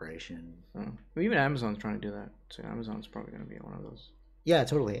umbrella corporation. Oh. Well, even Amazon's trying to do that. So Amazon's probably going to be one of those. Yeah,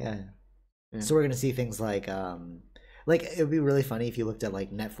 totally. Yeah. So we're going to see things like it would be really funny if you looked at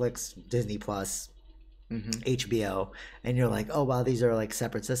like Netflix, Disney Plus, HBO, and you're like, oh wow, these are like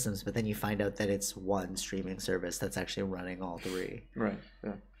separate systems, but then you find out that it's one streaming service that's actually running all 3. Right.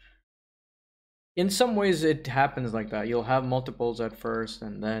 Yeah. In some ways, it happens like that. You'll have multiples at first,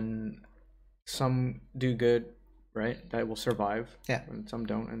 and then some do good. Right, that will survive. Yeah, and some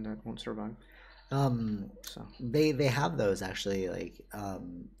don't, and that won't survive. So they have those actually. Like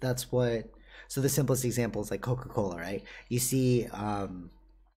that's what. So the simplest example is like Coca-Cola, right? You see,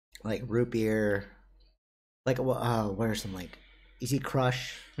 like root beer, like what are some like? You see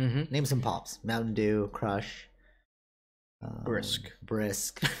Crush. Name some pops: Mountain Dew, Crush,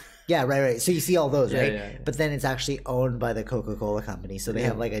 Brisk. Yeah, right. So you see all those, right? Yeah. But then it's actually owned by the Coca-Cola company, so they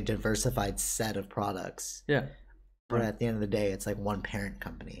have like a diversified set of products. Yeah. But at the end of the day, it's like one parent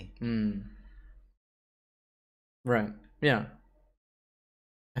company. Right. Yeah.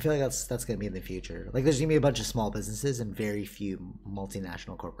 I feel like that's going to be in the future. Like, there's going to be a bunch of small businesses and very few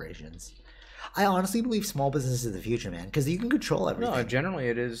multinational corporations. I honestly believe small business is the future, man, because you can control everything. No, generally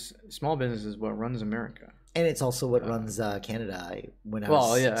it is. Small business is what runs America. And it's also what runs Canada. When I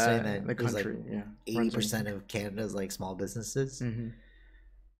was saying that the country, like 80% of Canada is like small businesses.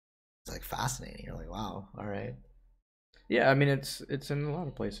 It's like fascinating. You're like, wow, all right. Yeah, I mean, it's in a lot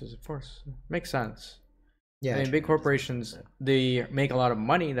of places, of course. Makes sense. Yeah, I mean, big corporations, they make a lot of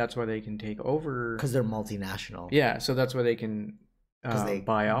money. That's why they can take over. Because they're multinational. Yeah, so that's why they can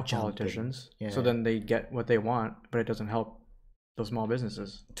buy out politicians. Yeah. So then they get what they want, but it doesn't help those small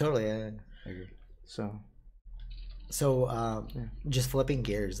businesses. Totally, yeah. I agree. So, So, just flipping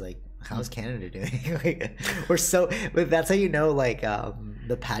gears, like, how's Canada doing? Like, but that's how you know, like,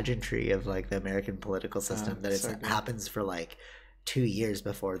 the pageantry of like the American political system that it happens for like 2 years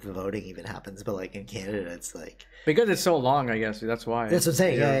before the voting even happens. But like in Canada, it's like because it's so long, I guess that's why. That's what I'm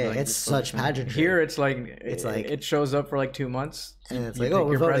saying. Yeah, like, it's such pageantry. Here, it's like it shows up for like 2 months, and it's you like, oh,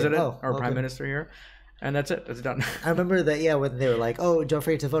 we're your voting. president or prime minister here. And that's it. That's done. I remember that, yeah, when they were like, oh, don't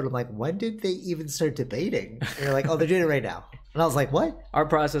forget to vote. I'm like, when did they even start debating? And they're like, oh, they're doing it right now. And I was like, what? Our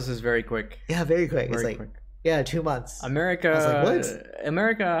process is very quick. Yeah, very quick. It's like, yeah, 2 months. America, I was like, what?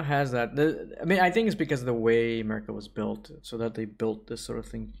 America has that. I mean, I think it's because of the way America was built, so that they built this sort of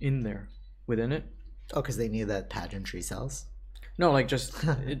thing in there, within it. Oh, because they knew that pageantry sells? No, like just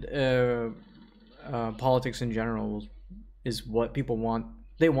politics in general is what people want.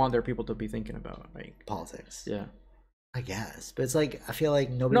 They want their people to be thinking about, like politics. Yeah, I guess, but it's like I feel like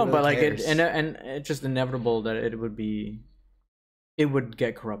nobody. No, really but like cares. and it's just inevitable that it would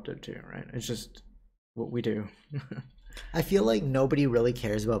get corrupted too, right? It's just what we do. I feel like nobody really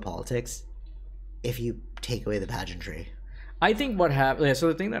cares about politics if you take away the pageantry. I think what happened. Yeah, so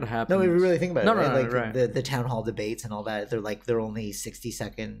the thing that happened. No, if you really think about it, right? No, like right. the town hall debates and all that. They're only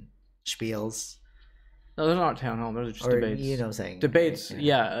 60-second spiels. No, they're not town hall. Those are just debates. You know what I'm saying? Debates,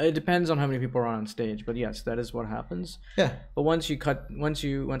 yeah. It depends on how many people are on stage, but yes, that is what happens. Yeah. But once it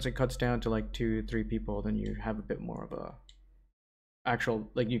cuts down to like 2-3 people, then you have a bit more of a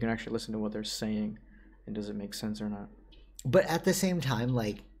actual, like, you can actually listen to what they're saying, and does it make sense or not? But at the same time,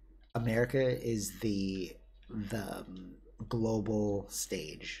 like, America is the global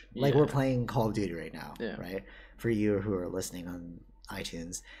stage. Like, we're playing Call of Duty right now, right? For you who are listening on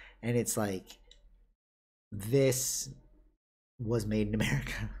iTunes, and it's like, this was made in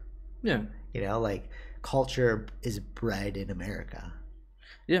America. Yeah. You know, like, culture is bred in America.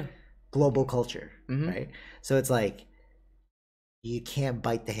 Yeah. Global culture, right? So it's like, you can't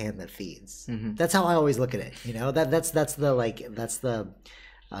bite the hand that feeds. That's how I always look at it. You know, that's the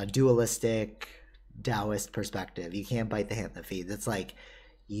dualistic Taoist perspective. You can't bite the hand that feeds. It's like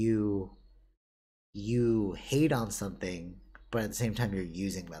you hate on something, but at the same time you're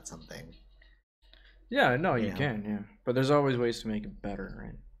using that something. Yeah, no, you can, yeah. But there's always ways to make it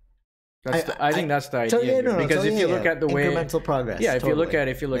better, right? I think that's the idea. Because if you look at the way incremental progress. Yeah, if totally.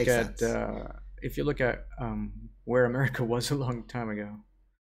 if you look at where America was a long time ago,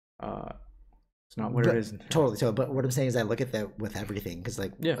 it's not what it is. Totally. So, but what I'm saying is, I look at that with everything, because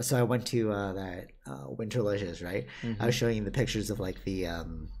like, so I went to that Winterlicious, right? I was showing you the pictures of like the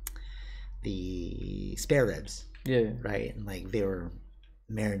spare ribs, right, and like they were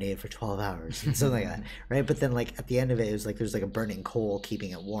marinated for 12 hours and something like that, right? But then like at the end of it was like there's like a burning coal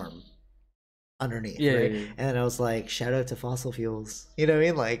keeping it warm underneath, right? And then I was like, shout out to fossil fuels, you know what I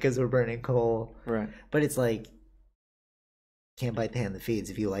mean? Like, because we're burning coal, right? But it's like, can't bite the hand that feeds.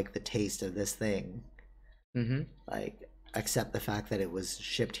 If you like the taste of this thing, like, accept the fact that it was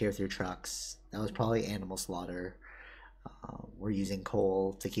shipped here through trucks. That was probably animal slaughter. We're using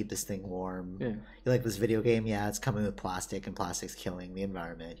coal to keep this thing warm. You like this video game? Yeah, it's coming with plastic, and plastic's killing the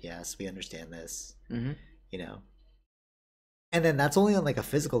environment. Yes, we understand this. You know, and then that's only on like a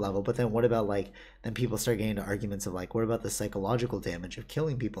physical level. But then what about like, then people start getting into arguments of like, what about the psychological damage of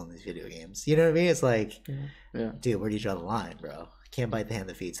killing people in these video games? You know what I mean? It's like, dude, where do you draw the line, bro? Can't bite the hand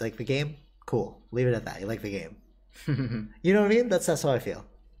that feeds. Like the game, cool, leave it at that. You like the game. You know what I mean? That's how I feel.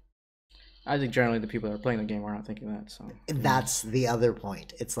 I think generally the people that are playing the game are not thinking that. So that's the other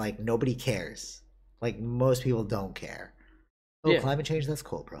point. It's like nobody cares. Like most people don't care. Oh, climate change, that's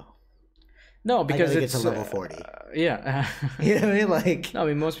cool, bro. No, because it's to level 40. You know what I mean? Like, no, I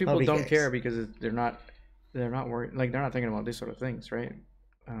mean, most people don't care because they're not worried. Like, they're not thinking about these sort of things, right?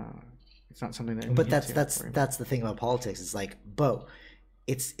 It's not something that. But that's the thing about politics. It's like, Bo,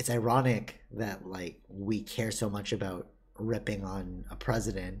 it's ironic that like we care so much about ripping on a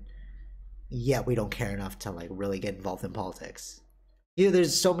president, yet we don't care enough to like really get involved in politics. You know,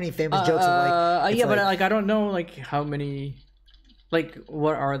 there's so many famous jokes of like, but like I don't know like how many, like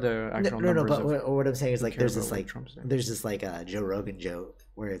what are the actual numbers? No, but what I'm saying is like there's this like Joe Rogan joke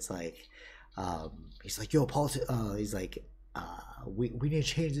where it's like, he's like, yo, politics. He's like, we need to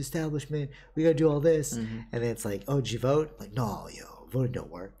change the establishment. We gotta do all this, and then it's like, oh, did you vote? Like, no, yo, voting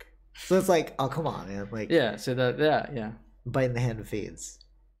don't work. So it's like, oh, come on, man. Like, so that biting the hand that feeds.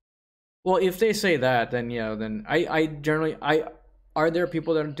 Well, if they say that, then then I generally are there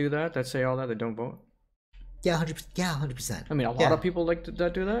people that do that say all that don't vote? Yeah, 100%. I mean, a lot of people that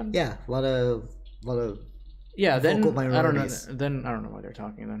do that. Yeah, a lot of. Yeah, then I don't know. Then I don't know why they're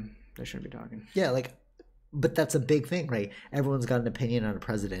talking. Then they shouldn't be talking. Yeah, like, but that's a big thing, right? Everyone's got an opinion on a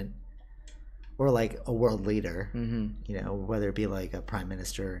president. or like a world leader, you know, whether it be like a prime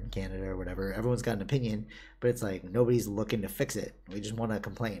minister in Canada or whatever. Everyone's got an opinion, but it's like nobody's looking to fix it. We just want to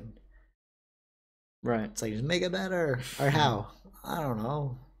complain. Right. It's like, just make it better. Or how? I don't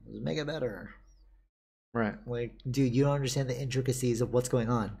know. Just make it better. Right. Like, dude, you don't understand the intricacies of what's going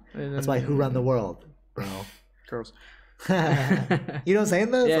on. That's why who run the world, bro? Girls. You know what I'm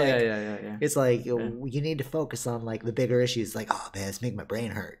saying though? It's yeah. It's like you need to focus on like the bigger issues. Like, oh man, it's making my brain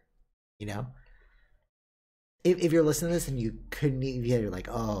hurt. You know? If you're listening to this and you couldn't even, you're like,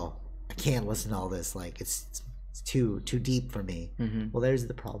 oh, I can't listen to all this. Like, it's too deep for me. Well, there's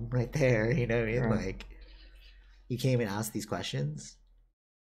the problem right there. You know what I mean? Right. Like, you can't even ask these questions.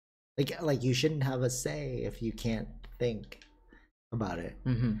 Like you shouldn't have a say if you can't think about it.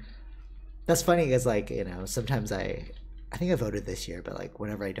 That's funny because, like, you know, sometimes I think I voted this year, but like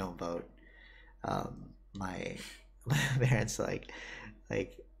whenever I don't vote, my parents like,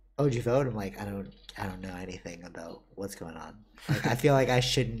 oh, did you vote? I'm like, I don't know anything about what's going on. Like, I feel like I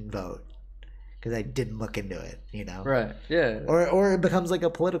shouldn't vote because I didn't look into it, you know? Right. Yeah. Or it becomes like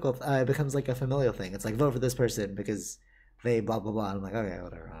a political, it becomes like a familial thing. It's like, vote for this person because they blah, blah, blah. I'm like, okay,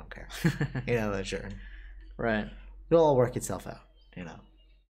 whatever. I don't care. You know, sure. Right. It'll all work itself out, you know?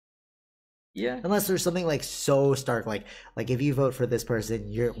 Yeah. Unless there's something like so stark, like if you vote for this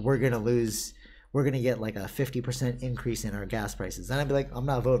person, we're going to lose, we're going to get like a 50% increase in our gas prices. Then I'd be like, I'm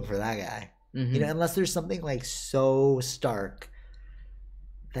not voting for that guy. You know, unless there's something like so stark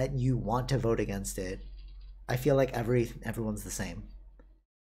that you want to vote against it. I feel like everyone's the same.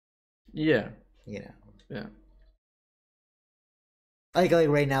 Yeah. You know. Yeah. Like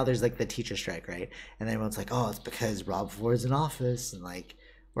right now there's like the teacher strike, right? And everyone's like, oh, it's because Rob Ford's in office, and like,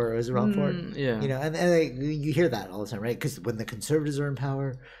 or is it Rob Ford? Yeah. You know, and like, you hear that all the time, right? Because when the conservatives are in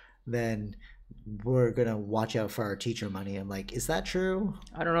power, then we're gonna watch out for our teacher money. I'm like, is that true?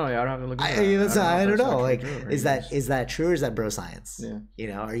 I don't know. I don't have to look at that. I don't know. Like, is that true, or is that bro science? Yeah. You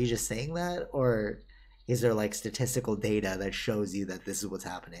know, are you just saying that, or is there like statistical data that shows you that this is what's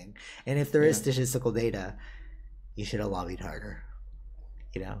happening? And if there is statistical data, you should have lobbied harder.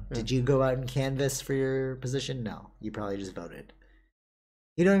 You know, did you go out and canvass for your position? No, you probably just voted.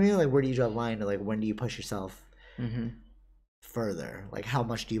 You know what I mean? Like, where do you draw the line? Or like, when do you push yourself further? Like, how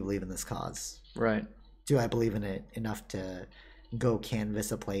much do you believe in this cause? Right. Do I believe in it enough to go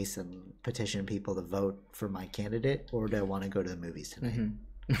canvass a place and petition people to vote for my candidate, or do I want to go to the movies tonight?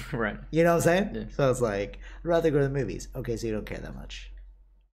 Right. You know what I'm saying? Yeah. So it's like, I'd rather go to the movies. Okay, so you don't care that much.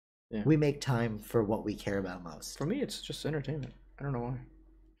 Yeah. We make time for what we care about most. For me, it's just entertainment. I don't know why.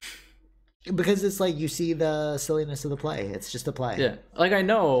 Because it's like, you see the silliness of the play. It's just a play. Yeah. Like, I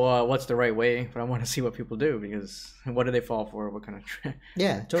know what's the right way, but I want to see what people do, because what do they fall for? What kind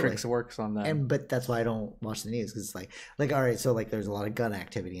of tricks works on that? But that's why I don't watch the news, because it's like, all right, so like there's a lot of gun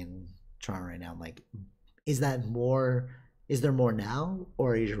activity in Toronto right now. I'm like, is there more now,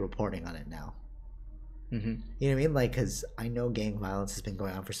 or are you just reporting on it now? You know what I mean? Like, because I know gang violence has been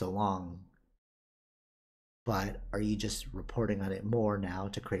going on for so long, but are you just reporting on it more now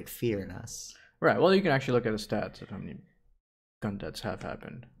to create fear in us? Right. Well, you can actually look at the stats of how many gun deaths have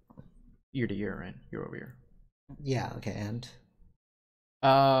happened year to year, right? Year over year. Yeah. Okay. And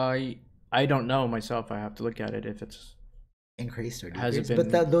I don't know myself. I have to look at it if it's increased or decreased. Has it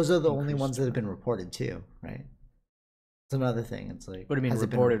been? But those are the only ones that have been reported too, right? It's another thing. It's like, what do you mean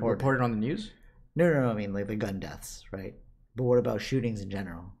reported? Reported on the news? No. I mean, like the gun deaths, right? But what about shootings in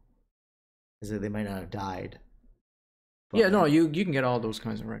general? Is that they might not have died. Yeah, no, you can get all those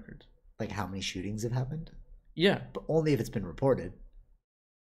kinds of records. Like how many shootings have happened? Yeah. But only if it's been reported.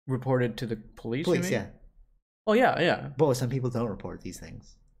 Reported to the police? Police, yeah. Oh, yeah. But some people don't report these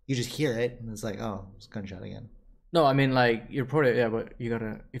things. You just hear it, and it's like, oh, it's a gunshot again. No, I mean, like, you report it, yeah, but you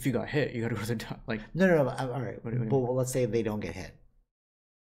gotta, if you got hit, you gotta go to the, like... No, all right. But let's say they don't get hit.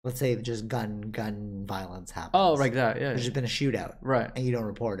 Let's say just gun violence happens. Oh, like that, yeah. There's just been a shootout. Right. And you don't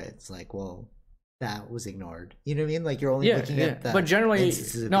report it. It's like, well, that was ignored. You know what I mean? Like, you're only looking at that. But generally,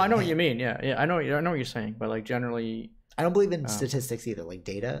 no, I know what you mean. Yeah. I know what you're saying. But like, generally... I don't believe in statistics either, like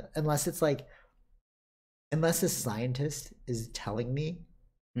data, unless it's like... Unless a scientist is telling me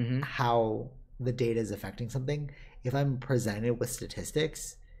how the data is affecting something. If I'm presented with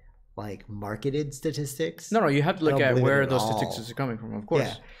statistics... like marketed statistics. No, you have to look at where those statistics are coming from, of course.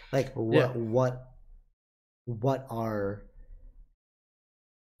 Yeah. Like what are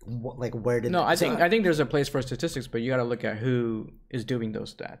like where did I think there's a place for statistics, but you got to look at who is doing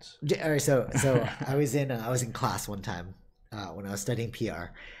those stats. All right, so I was in class one time when I was studying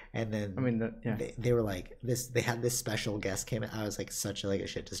PR, and then they were like this. They had this special guest came in. I was like such a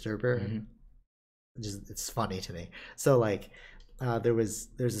shit disturber. Just it's funny to me. So like there's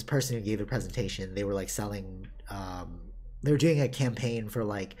this person who gave a presentation. They were like selling, they were doing a campaign for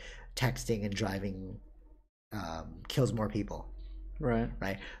like texting and driving kills more people.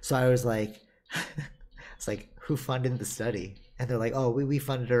 Right. So I was like, it's like, who funded the study? And they're like, oh, we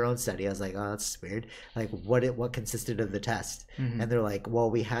funded our own study. I was like, oh, that's weird. Like, what consisted of the test? And they're like,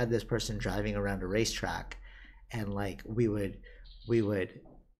 well, we had this person driving around a racetrack, and like we would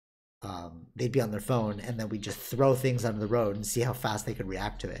they'd be on their phone, and then we'd just throw things onto the road and see how fast they could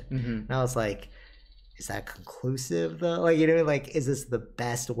react to it. And I was like, is that conclusive though? Like, you know, like, is this the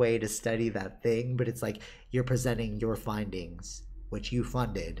best way to study that thing? But it's like, you're presenting your findings, which you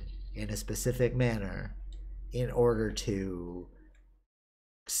funded, in a specific manner in order to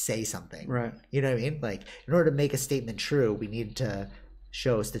say something. Right. You know what I mean? Like, in order to make a statement true, we need to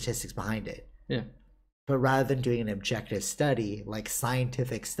show statistics behind it. Yeah. But rather than doing an objective study, like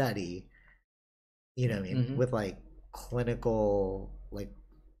scientific study, you know what I mean, with like clinical, like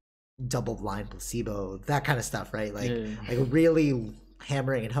double-blind placebo, that kind of stuff, right? Like, like really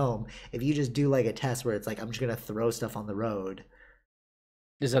hammering it home. If you just do like a test where it's like, I'm just gonna throw stuff on the road,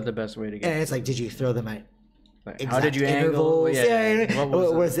 is that the best way to get? And it's like, did you throw them at like, how did you intervals?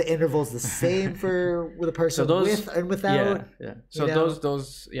 Angle? Was the intervals the same for with a person with and without? Yeah. So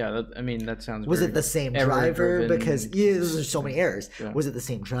those I mean, that sounds. Was it the same driver? Because there's so many errors. Yeah. Was it the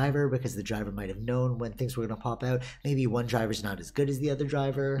same driver? Because the driver might have known when things were going to pop out. Maybe one driver's not as good as the other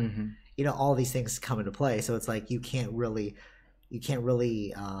driver. You know, all these things come into play. So it's like you can't really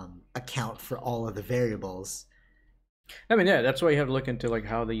account for all of the variables. I mean, yeah, that's why you have to look into like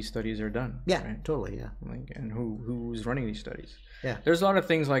how these studies are done. Yeah, right? Totally. Yeah, like, and who's running these studies. Yeah, there's a lot of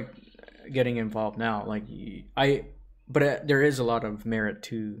things like getting involved now. Like but there is a lot of merit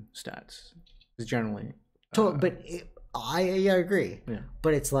to stats. Generally, but I agree. Yeah,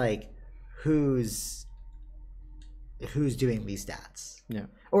 but it's like who's doing these stats? Yeah,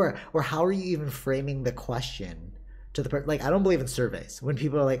 or how are you even framing the question to the person? Like, I don't believe in surveys. When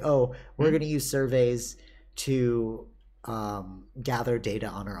people are like, oh, we're going to use surveys to gather data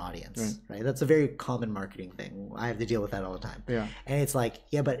on our audience, right? That's a very common marketing thing. I have to deal with that all the time. Yeah, and it's like,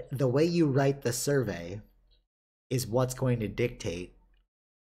 yeah, but the way you write the survey is what's going to dictate.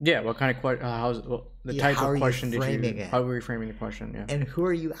 Yeah, what kind of question? The type of question did you? How are you framing the question? Yeah, and who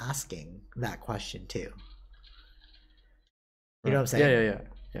are you asking that question to? You know what I'm saying?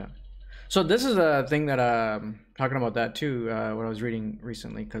 Yeah. So this is a thing that talking about that too. What I was reading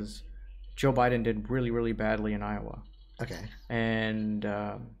recently, because Joe Biden did really, really badly in Iowa. Okay. And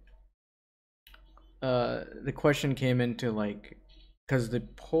the question came into like, because the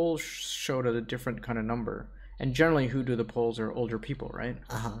polls showed a different kind of number, and generally, who do the polls are older people, right?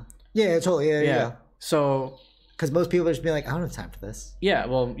 Yeah, totally. Yeah. So, because most people are just being like, I don't have time for this. Yeah.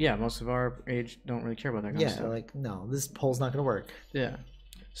 Well, yeah. Most of our age don't really care about that kind of stuff. Yeah. Like, no, this poll's not gonna work. Yeah.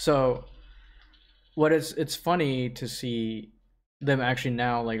 So, it's funny to see them actually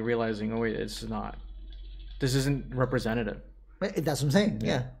now like realizing, oh wait, this isn't representative. That's what I'm saying.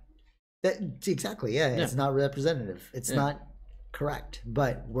 Yeah. Exactly. Yeah. It's not representative. It's not correct,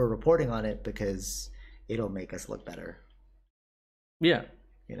 but we're reporting on it because it'll make us look better. Yeah.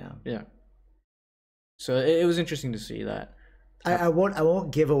 You know? Yeah. So it was interesting to see that. I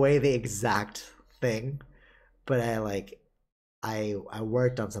won't give away the exact thing, but I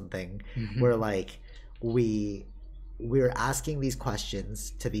worked on something where like we were asking these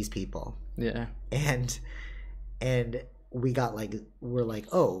questions to these people. Yeah. And we got like, we're like,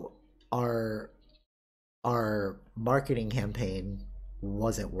 oh, our marketing campaign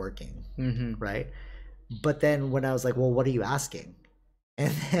wasn't working. Right. But then when I was like, well, what are you asking?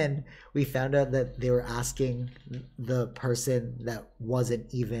 And then we found out that they were asking the person that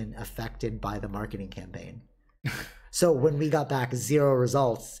wasn't even affected by the marketing campaign. So when we got back 0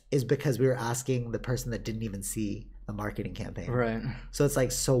 results is because we were asking the person that didn't even see the marketing campaign. Right. So it's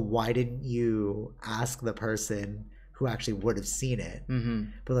like, so why didn't you ask the person who actually would have seen it?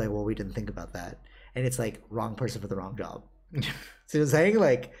 But like, well, we didn't think about that. And it's like, wrong person for the wrong job. So you're saying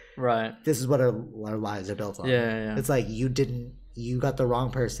like, right, this is what our lives are built on. Yeah. It's like you got the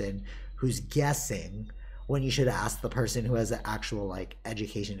wrong person who's guessing when you should ask the person who has an actual like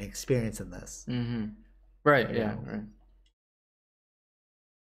education and experience in this. Right. Yeah. Right.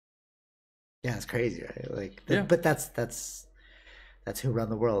 Yeah, it's crazy, right? Like, but that's who run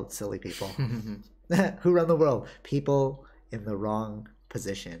the world, silly people. Who run the world? People in the wrong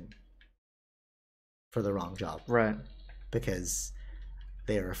position for the wrong job. Right. Because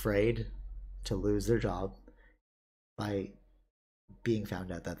they are afraid to lose their job by being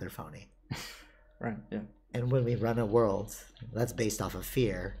found out that they're phony. Right. Yeah. And when we run a world that's based off of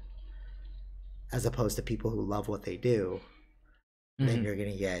fear, as opposed to people who love what they do, then you're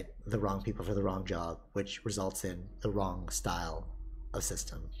going to get the wrong people for the wrong job, which results in the wrong style of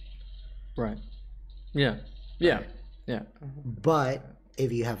system. Right. Yeah. Yeah. Right? Yeah. But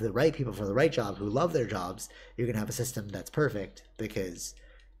if you have the right people for the right job who love their jobs, you're going to have a system that's perfect, because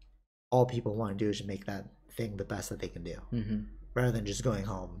all people want to do is just make that thing the best that they can do, rather than just going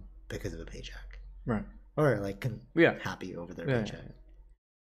home because of a paycheck. Right. Or like happy over their paycheck.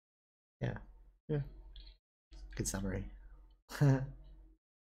 Yeah. Good summary. All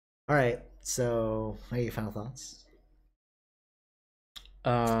right. So, any final thoughts?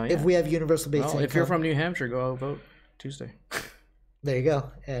 If we have universal basic income, if you're from New Hampshire, go out vote Tuesday. There you go.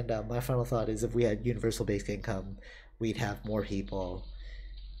 And my final thought is, if we had universal basic income, we'd have more people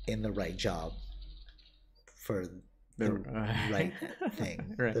in the right job for the right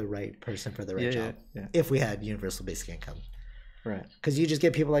thing, the right person for the right job. Yeah. If we had universal basic income. Right. Because you just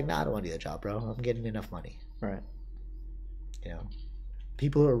get people like, nah, I don't want to do that job, bro. I'm getting enough money. Right. You know,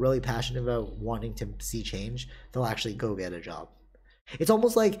 people who are really passionate about wanting to see change, they'll actually go get a job. It's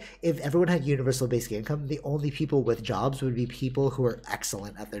almost like if everyone had universal basic income, the only people with jobs would be people who are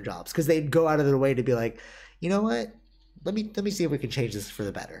excellent at their jobs, because they'd go out of their way to be like, you know what? Let me see if we can change this for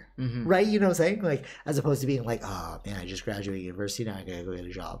the better. Right? You know what I'm saying? Like, as opposed to being like, oh man, I just graduated university, now I gotta go get a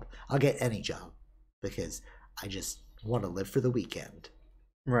job. I'll get any job because I just want to live for the weekend.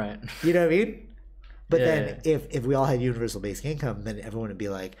 Right. You know what I mean? But then if we all had universal basic income, then everyone would be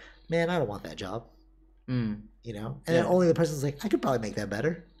like, man, I don't want that job. You know? And then only the person's like, I could probably make that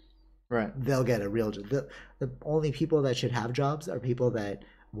better. Right. They'll get a real job. The only people that should have jobs are people that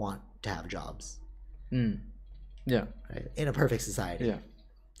want to have jobs. Yeah. Right? In a perfect society. Yeah.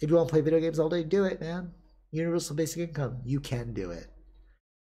 If you want to play video games all day, do it, man. Universal basic income. You can do it.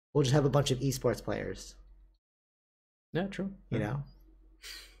 We'll just have a bunch of esports players. Yeah, true. You know?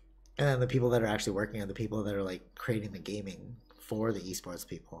 And then the people that are actually working are the people that are like creating the gaming for the esports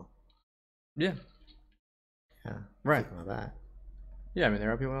people. Yeah. Yeah. Right. Thinking about that. Yeah, I mean,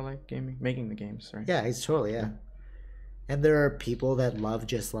 there are people that like gaming, making the games, right? Yeah, it's totally, yeah. And there are people that love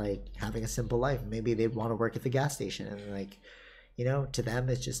just like having a simple life. Maybe they want to work at the gas station, and like, you know, to them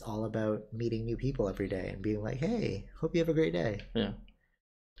it's just all about meeting new people every day and being like, hey, hope you have a great day. Yeah.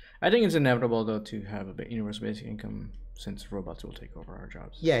 I think it's inevitable though to have a universal basic income, since robots will take over our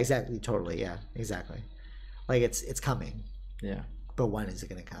jobs. Yeah, exactly. Totally. Yeah, exactly. Like it's coming. Yeah. But when is it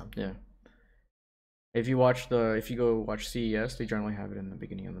going to come? Yeah. If you go watch CES, they generally have it in the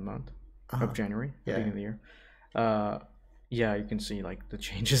beginning of the month of January, beginning of the year. Yeah, you can see like the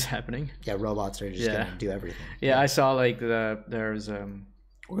changes happening. Yeah, robots are just gonna do everything. Yeah, I saw like there's we're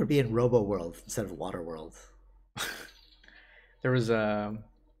gonna be in Robo World instead of Water World. There was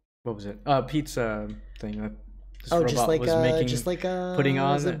what was it? Pizza thing that this robot just like was making, putting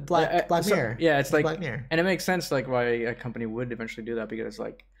on the Black Mirror. Yeah, it's like Black Mirror. And it makes sense like why a company would eventually do that, because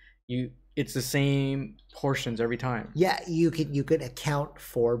like it's the same portions every time. Yeah, you could account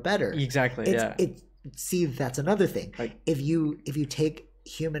for better. Exactly. See, that's another thing. Like, if you take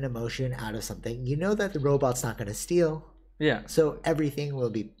human emotion out of something, you know that the robot's not going to steal. Yeah. So everything will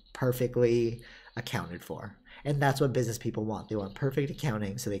be perfectly accounted for. And that's what business people want. They want perfect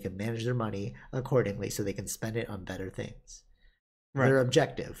accounting so they can manage their money accordingly, so they can spend it on better things. Right. They're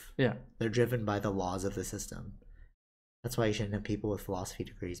objective. Yeah. They're driven by the laws of the system. That's why you shouldn't have people with philosophy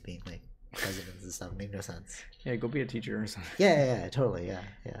degrees being like presidents and stuff. It made no sense. Yeah, go be a teacher or something. Yeah, totally. Yeah.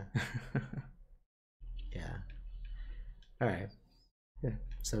 Yeah. All right. Yeah.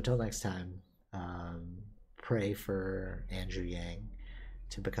 So till next time, pray for Andrew Yang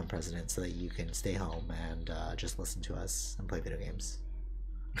to become president so that you can stay home and just listen to us and play video games.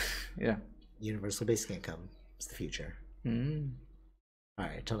 Yeah. Universal basic income is the future. All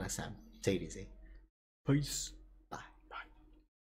right. Till next time. Take it easy. Peace.